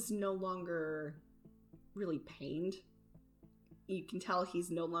voice is no longer really pained. You can tell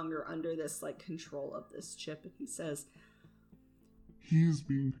he's no longer under this, like, control of this chip. And he says, He is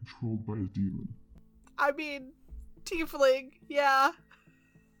being controlled by a demon. I mean, tiefling, yeah.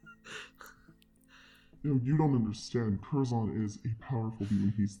 You don't understand. Curzon is a powerful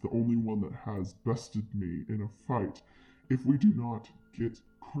demon. He's the only one that has bested me in a fight. If we do not get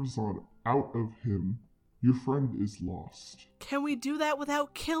Curzon out of him, your friend is lost. Can we do that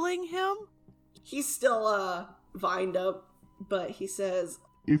without killing him? he's still, vined up, but he says,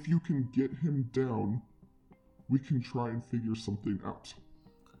 If you can get him down, we can try and figure something out.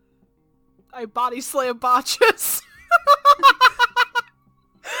 I body slam Botchus.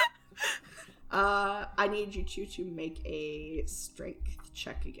 I need you two to make a strength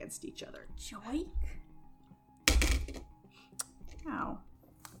check against each other. Joik. Ow.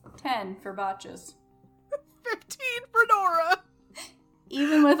 10 for Botchus. 15 for Nora.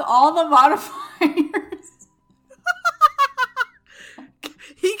 Even with all the modifiers.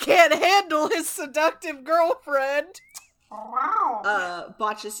 He can't handle his seductive girlfriend.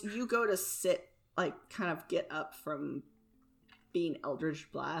 Botchus, you go to sit, like, kind of get up from being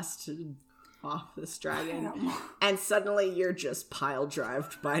Eldritch Blasted off this dragon, and suddenly you're just pile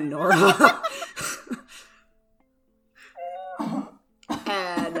drived by Nora.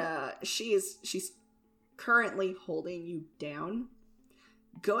 And she's currently holding you down.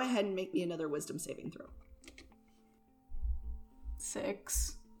 Go ahead and make me another wisdom saving throw.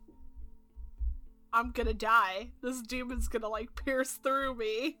 6. I'm gonna die. This demon's gonna, like, pierce through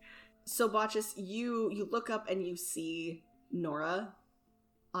me. So Botchus, you look up and you see Nora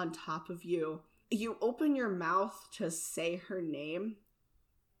on top of you. You open your mouth to say her name,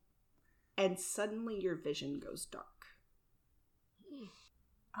 and suddenly your vision goes dark.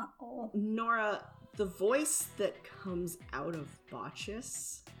 Uh-oh. Nora, the voice that comes out of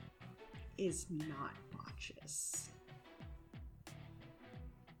Botchus is not Botchus.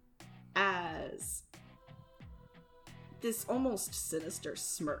 As this almost sinister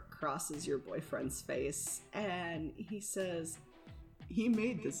smirk crosses your boyfriend's face, and he says, He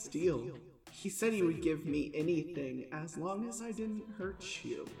made this deal. He said he would give me anything as long as I didn't hurt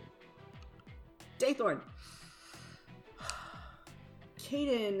you. Daythorn.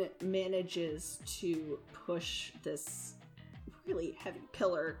 Caden manages to push this really heavy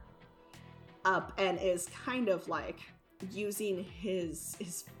pillar up and is kind of like using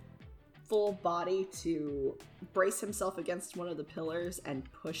his full body to brace himself against one of the pillars and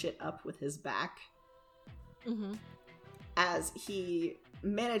push it up with his back. Mm-hmm. As he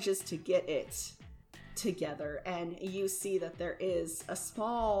manages to get it together, and you see that there is a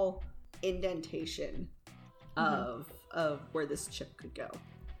small indentation of where this chip could go.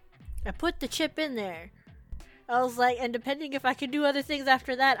 I put the chip in there. I was like, and depending if I can do other things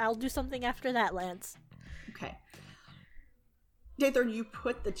after that, I'll do something after that, Lance. Okay. Daythorn, you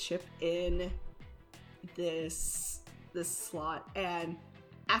put the chip in this slot, and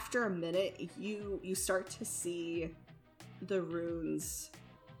after a minute, you start to see the runes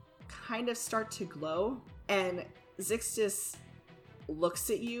kind of start to glow, and Zixtus looks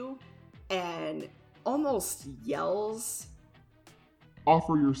at you and almost yells,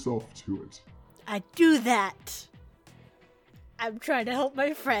 Offer yourself to it. I do that. I'm trying to help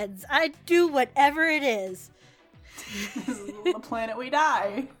my friends. I do whatever it is. This is the planet we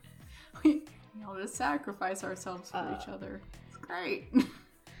die. We all just sacrifice ourselves for each other. It's great.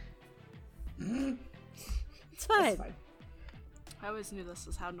 It's fine. That's fine. I always knew this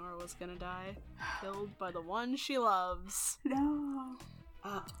is how Nora was gonna die. Killed by the one she loves. No.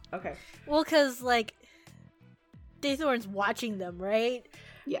 Okay. Well, because, like, Daythorn's watching them, right?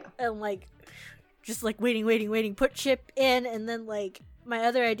 Yeah. And, like, just, like, waiting, put chip in, and then, like, my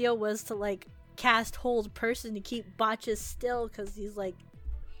other idea was to, like, cast hold person to keep Botches still, because he's, like,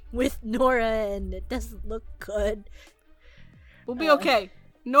 with Nora, and it doesn't look good. We'll be okay.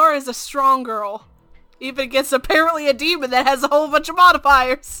 Nora's a strong girl. Even against apparently a demon that has a whole bunch of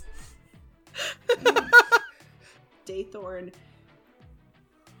modifiers. Daythorn,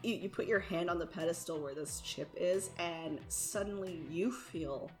 you put your hand on the pedestal where this chip is, and suddenly you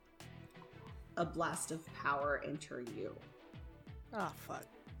feel a blast of power enter you. Oh, fuck.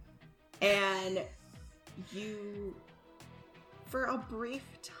 And you, for a brief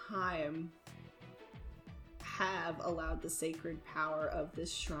time, have allowed the sacred power of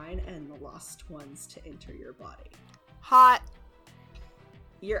this shrine and the lost ones to enter your body. Hot.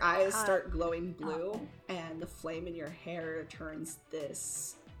 Your eyes start glowing blue, and the flame in your hair turns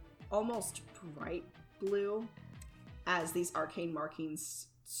this almost bright blue as these arcane markings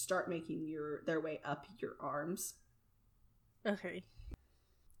start making their way up your arms. Okay.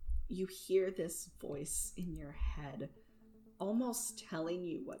 You hear this voice in your head almost telling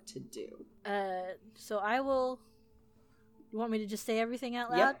you what to do. So I will... You want me to just say everything out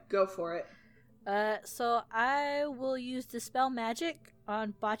loud? Yep, go for it. So I will use Dispel Magic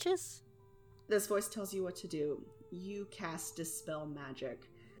on Botches. This voice tells you what to do. You cast Dispel Magic.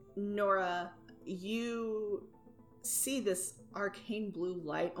 Nora, you see this arcane blue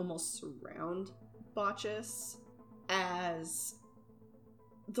light almost surround Botches as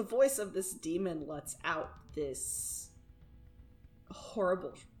the voice of this demon lets out this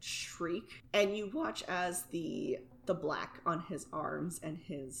horrible shriek, and you watch as the black on his arms and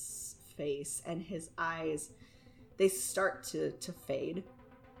his face and his eyes, they start to fade.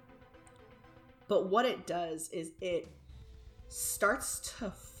 But what it does is it starts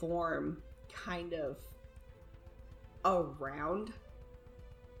to form kind of around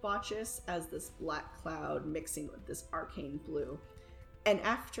Botches as this black cloud mixing with this arcane blue. And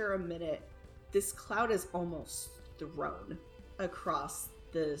after a minute, this cloud is almost thrown across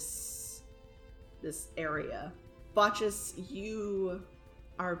this area. Botches, you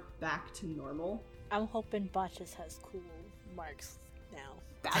are back to normal. I'm hoping Botches has cool marks now.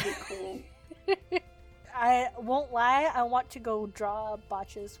 That'd be cool. I won't lie, I want to go draw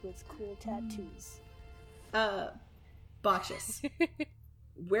Botches with cool tattoos. Botches,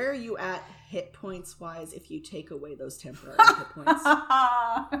 where are you at hit points wise if you take away those temporary hit points?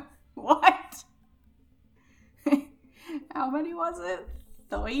 What? How many was it?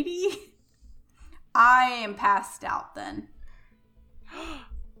 30? I am passed out then.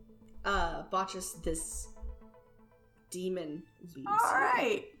 Botches, this demon leaves you.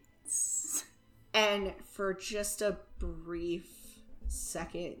 Alright. And for just a brief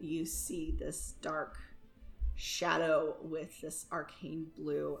second, you see this dark shadow with this arcane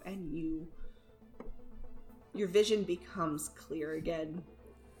blue, and your vision becomes clear again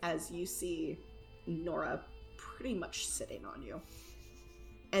as you see Nora pretty much sitting on you.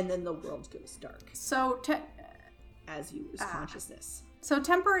 And then the world goes dark So, as you lose consciousness. So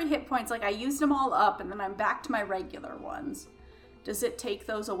temporary hit points, like I used them all up and then I'm back to my regular ones. Does it take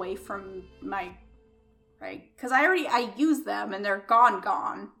those away from my, right? Because I used them and they're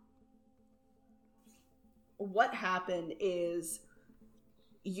gone. what happened is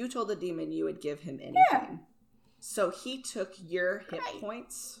you told the demon you would give him anything. Yeah. So he took your hit Great.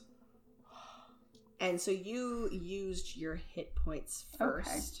 points. And so you used your hit points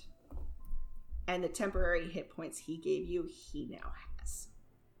first. Okay. And the temporary hit points he gave you, he now has.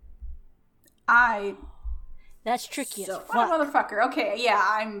 That's tricky So- as What fuck. a motherfucker. Okay, yeah,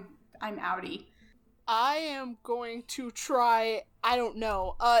 I'm outie. I am going to try. I don't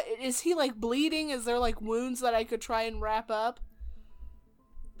know. Is he like bleeding? Is there like wounds that I could try and wrap up?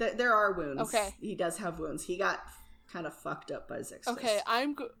 There are wounds. Okay. He does have wounds. He got kind of fucked up by Zix. Okay,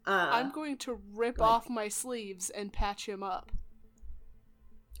 I'm going to rip go ahead. off my sleeves and patch him up.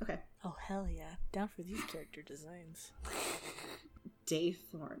 Okay. Oh, hell yeah. Down for these character designs.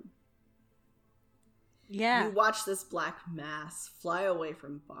 Daythorn. Yeah. You watch this black mass fly away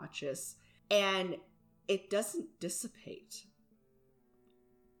from Botchus, and it doesn't dissipate.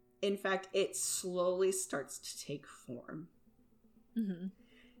 In fact, it slowly starts to take form. Mm-hmm.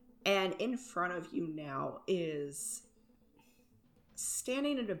 And in front of you now is,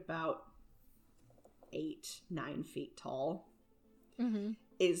 standing at about 8-9 feet tall, Mm-hmm.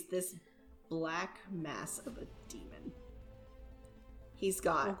 is this black mass of a demon. He's Oh,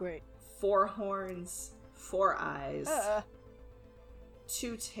 got great. 4 horns, 4 eyes, Uh,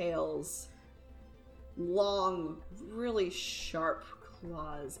 2 tails, long, really sharp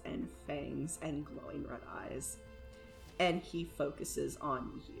claws and fangs, and glowing red eyes. And he focuses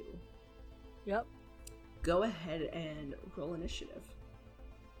on you. Yep. Go ahead and roll initiative.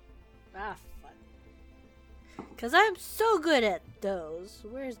 Ah, fun. Because I'm so good at those.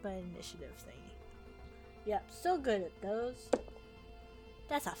 Where's my initiative thingy? Yep, so good at those.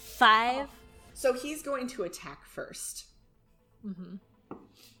 That's a 5. So he's going to attack first. Mm-hmm.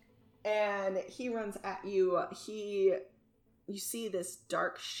 And he runs at you. You see this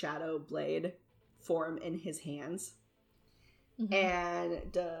dark shadow blade form in his hands. Mm-hmm.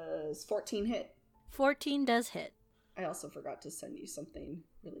 And does 14 hit? 14 does hit. I also forgot to send you something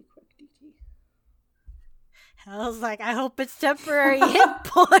really quick, DT. I was like, I hope it's temporary hit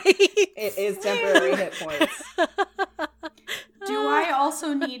points. It is temporary hit points. Do I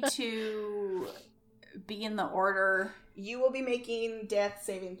also need to be in the order? You will be making death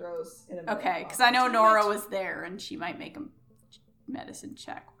saving throws in a minute. Okay, because I know Nora was there and she might make a medicine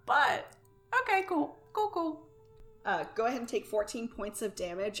check. But, okay, cool. Cool. Go ahead and take 14 points of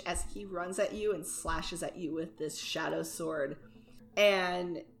damage as he runs at you and slashes at you with this shadow sword.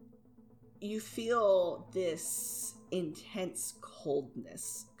 And you feel this intense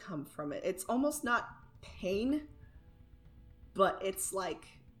coldness come from it. It's almost not pain, but it's like,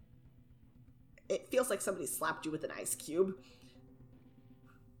 it feels like somebody slapped you with an ice cube.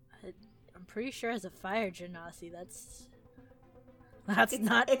 I'm pretty sure as a fire genasi, that's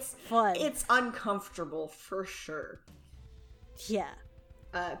not it's fun. It's uncomfortable for sure. Yeah.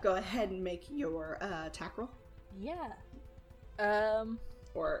 Go ahead and make your attack roll, Yeah.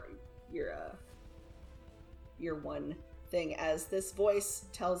 or your one thing, as this voice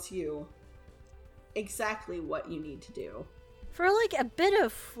tells you exactly what you need to do. For like a bit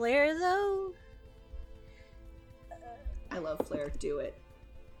of flair though. I love Flair. Do it.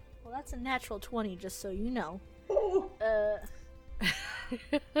 Well, that's a natural 20, just so you know.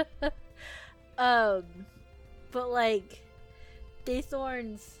 Oh. But like,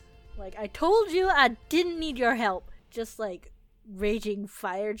 Daythorn's like, I told you I didn't need your help. Just like raging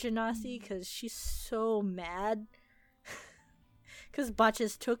fire genasi because she's so mad. Because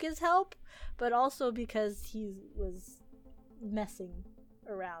Botchus took his help, but also because he was messing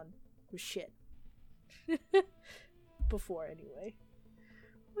around with shit. Before anyway.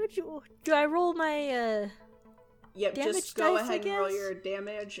 Do I roll my Yep, damage just go dice, I ahead and roll guess? your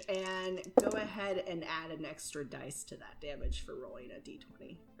damage, and go ahead and add an extra dice to that damage for rolling a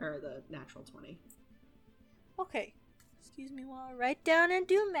d20, or the natural 20. Okay. Excuse me while I write down and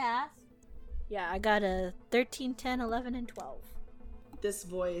do math. Yeah, I got a 13, 10, 11, and 12. This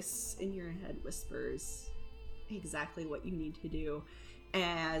voice in your head whispers exactly what you need to do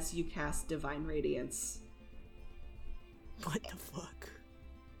as you cast Divine Radiance. What the fuck?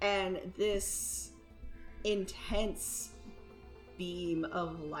 And this intense beam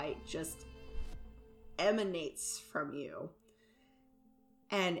of light just emanates from you.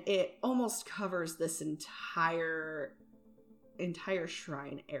 And it almost covers this entire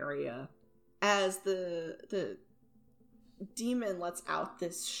shrine area. As the demon lets out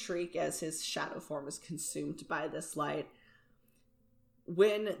this shriek as his shadow form is consumed by this light.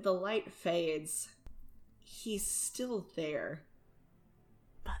 When the light fades, he's still there.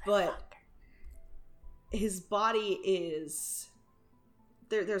 But his body is...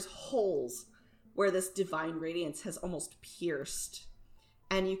 There's holes where this divine radiance has almost pierced.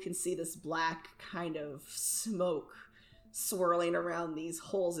 And you can see this black kind of smoke swirling around these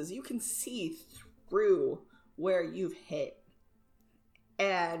holes as you can see through where you've hit.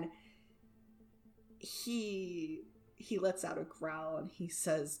 And he lets out a growl and he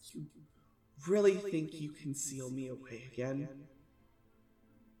says, You really think you can seal me away again?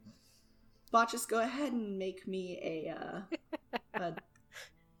 Botchus, go ahead and make me a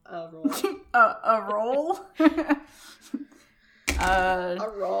roll. A roll? A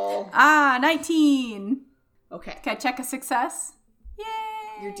roll. 19. Okay. Can I check a success? Yay!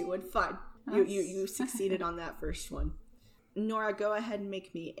 You're doing fine. You succeeded on that first one. Nora, go ahead and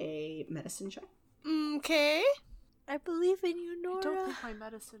make me a medicine check. Okay. I believe in you, I Nora. don't think my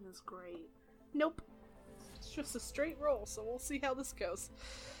medicine is great. Nope. It's just a straight roll, so we'll see how this goes.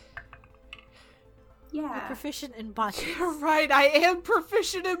 You're Yeah. proficient in botches. Right, I am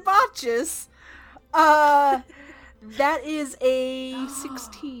proficient in botches. That is a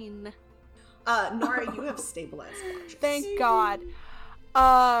 16. Nora, you have stabilized Botchus. Thank God.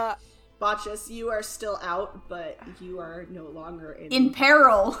 Botchus, you are still out, but you are no longer In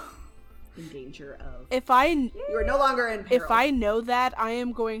peril. in danger of... You are no longer in peril. if I know that, I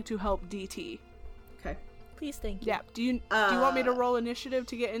am going to help DT. Okay. Please, thank you. Yeah. Do you want me to roll initiative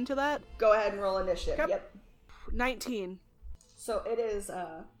to get into that? Go ahead and roll initiative. Yep. Yep. 19. So it is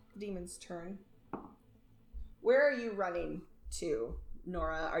Demon's turn. Where are you running to,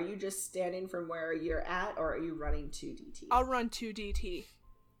 Nora? Are you just standing from where you're at, or are you running to DT? I'll run to DT,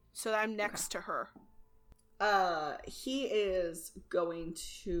 so that I'm next to her. He is going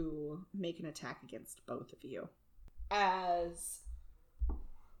to make an attack against both of you. As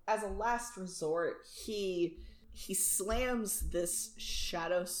a last resort, he slams this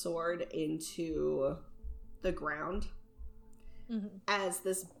shadow sword into the ground. Mm-hmm. As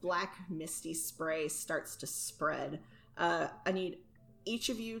this black misty spray starts to spread. I need each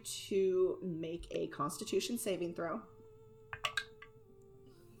of you to make a Constitution saving throw.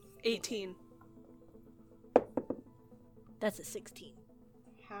 18. That's a 16.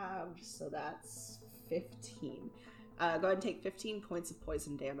 Halved, so that's 15. Go ahead and take 15 points of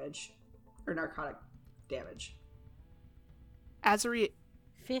poison damage. Or narcotic damage. As a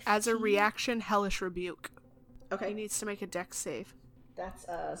 15? reaction, hellish rebuke. He Okay, needs to make a dex save. that's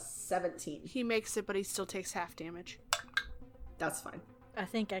 17. He makes it, but he still takes half damage. That's fine. I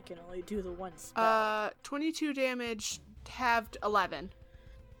think I can only do the one spell. 22 damage, halved 11.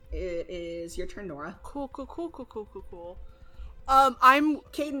 It is your turn, Nora. Cool.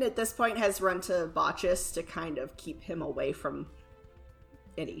 Caden at this point has run to Botchus to kind of keep him away from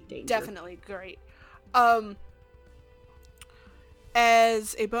any danger. Definitely great.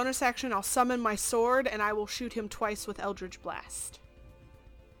 As a bonus action, I'll summon my sword and I will shoot him twice with Eldritch Blast.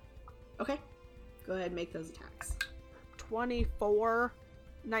 Okay. Go ahead and make those attacks. 24,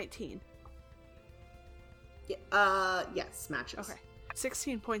 19. Yeah, yes, matches. Okay.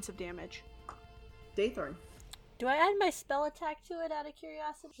 16 points of damage. Daythorn. Do I add my spell attack to it out of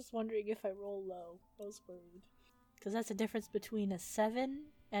curiosity? Just wondering if I roll low. I was worried. Because that's a difference between a 7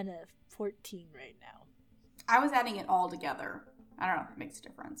 and a 14 right now. I was adding it all together. I don't know if it makes a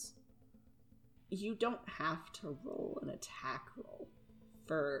difference. You don't have to roll an attack roll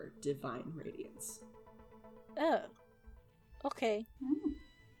for Divine Radiance. Oh. Okay.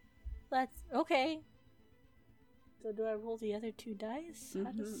 That's okay. So do I roll the other 2 dice?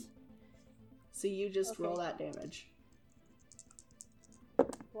 How does... So you just Okay. roll that damage.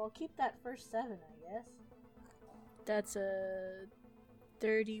 Well, I'll keep that first 7, I guess. That's a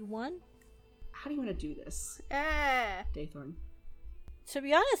 31. How do you want to do this, Daythorn? To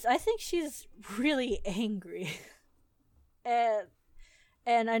be honest, I think she's really angry.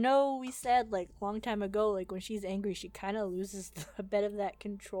 And I know we said, like, long time ago, like, when she's angry, she kind of loses a bit of that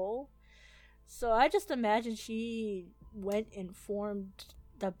control. So I just imagine she went and formed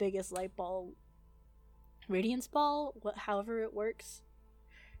the biggest light ball, radiance ball, however it works,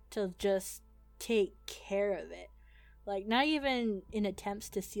 to just take care of it. Like, not even in attempts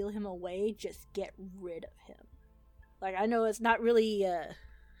to seal him away, just get rid of him. Like, I know it's not really,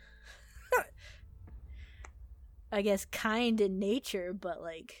 I guess, kind in nature, but,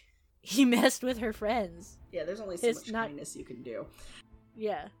 like, he messed with her friends. Yeah, there's only so It's much not- kindness you can do.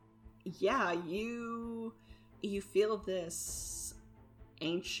 Yeah. Yeah, you feel this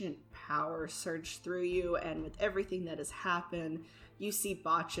ancient power surge through you, and with everything that has happened, you see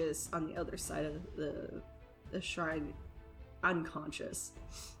Botchus on the other side of the shrine unconscious.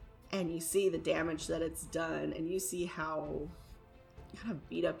 And you see the damage that it's done, and you see how kind of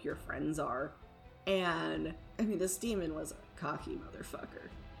beat up your friends are. And, I mean, this demon was a cocky motherfucker.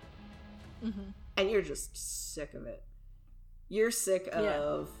 Mm-hmm. And you're just sick of it. You're sick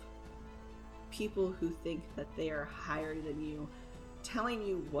of people who think that they are higher than you, telling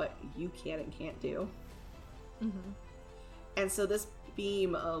you what you can and can't do. Mm-hmm. And so this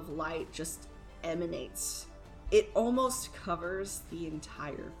beam of light just emanates. It almost covers the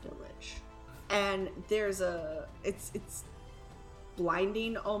entire village. And there's it's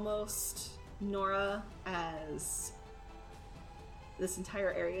blinding almost, Nora, as this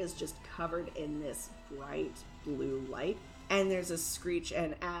entire area is just covered in this bright blue light. And there's a screech,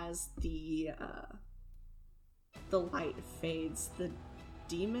 and as the light fades, the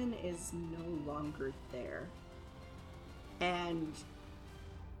demon is no longer there. And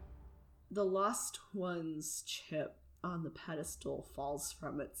the Lost One's chip on the pedestal falls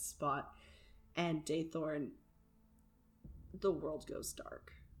from its spot, and Daythorn, the world goes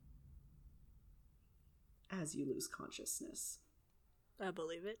dark as you lose consciousness. I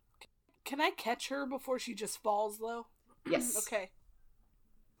believe it. Can I catch her before she just falls, though? Yes. Okay.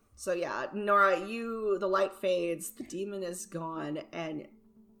 So yeah, Nora, the light fades, the demon is gone, and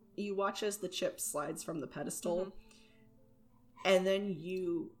you watch as the chip slides from the pedestal. Mm-hmm. And then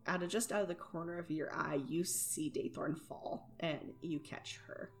just out of the corner of your eye, you see Daythorn fall, and you catch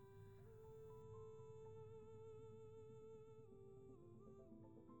her.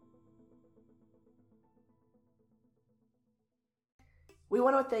 We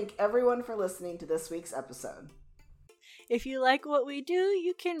want to thank everyone for listening to this week's episode. If you like what we do,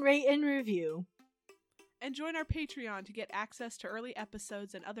 you can rate and review. And join our Patreon to get access to early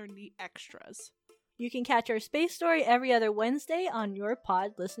episodes and other neat extras. You can catch our space story every other Wednesday on your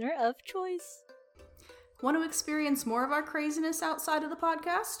pod listener of choice. Want to experience more of our craziness outside of the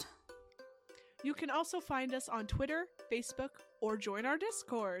podcast? You can also find us on Twitter, Facebook, or join our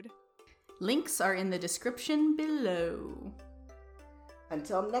Discord. Links are in the description below.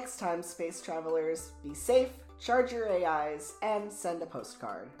 Until next time, space travelers, be safe, charge your AIs, and send a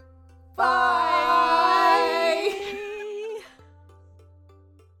postcard. Bye!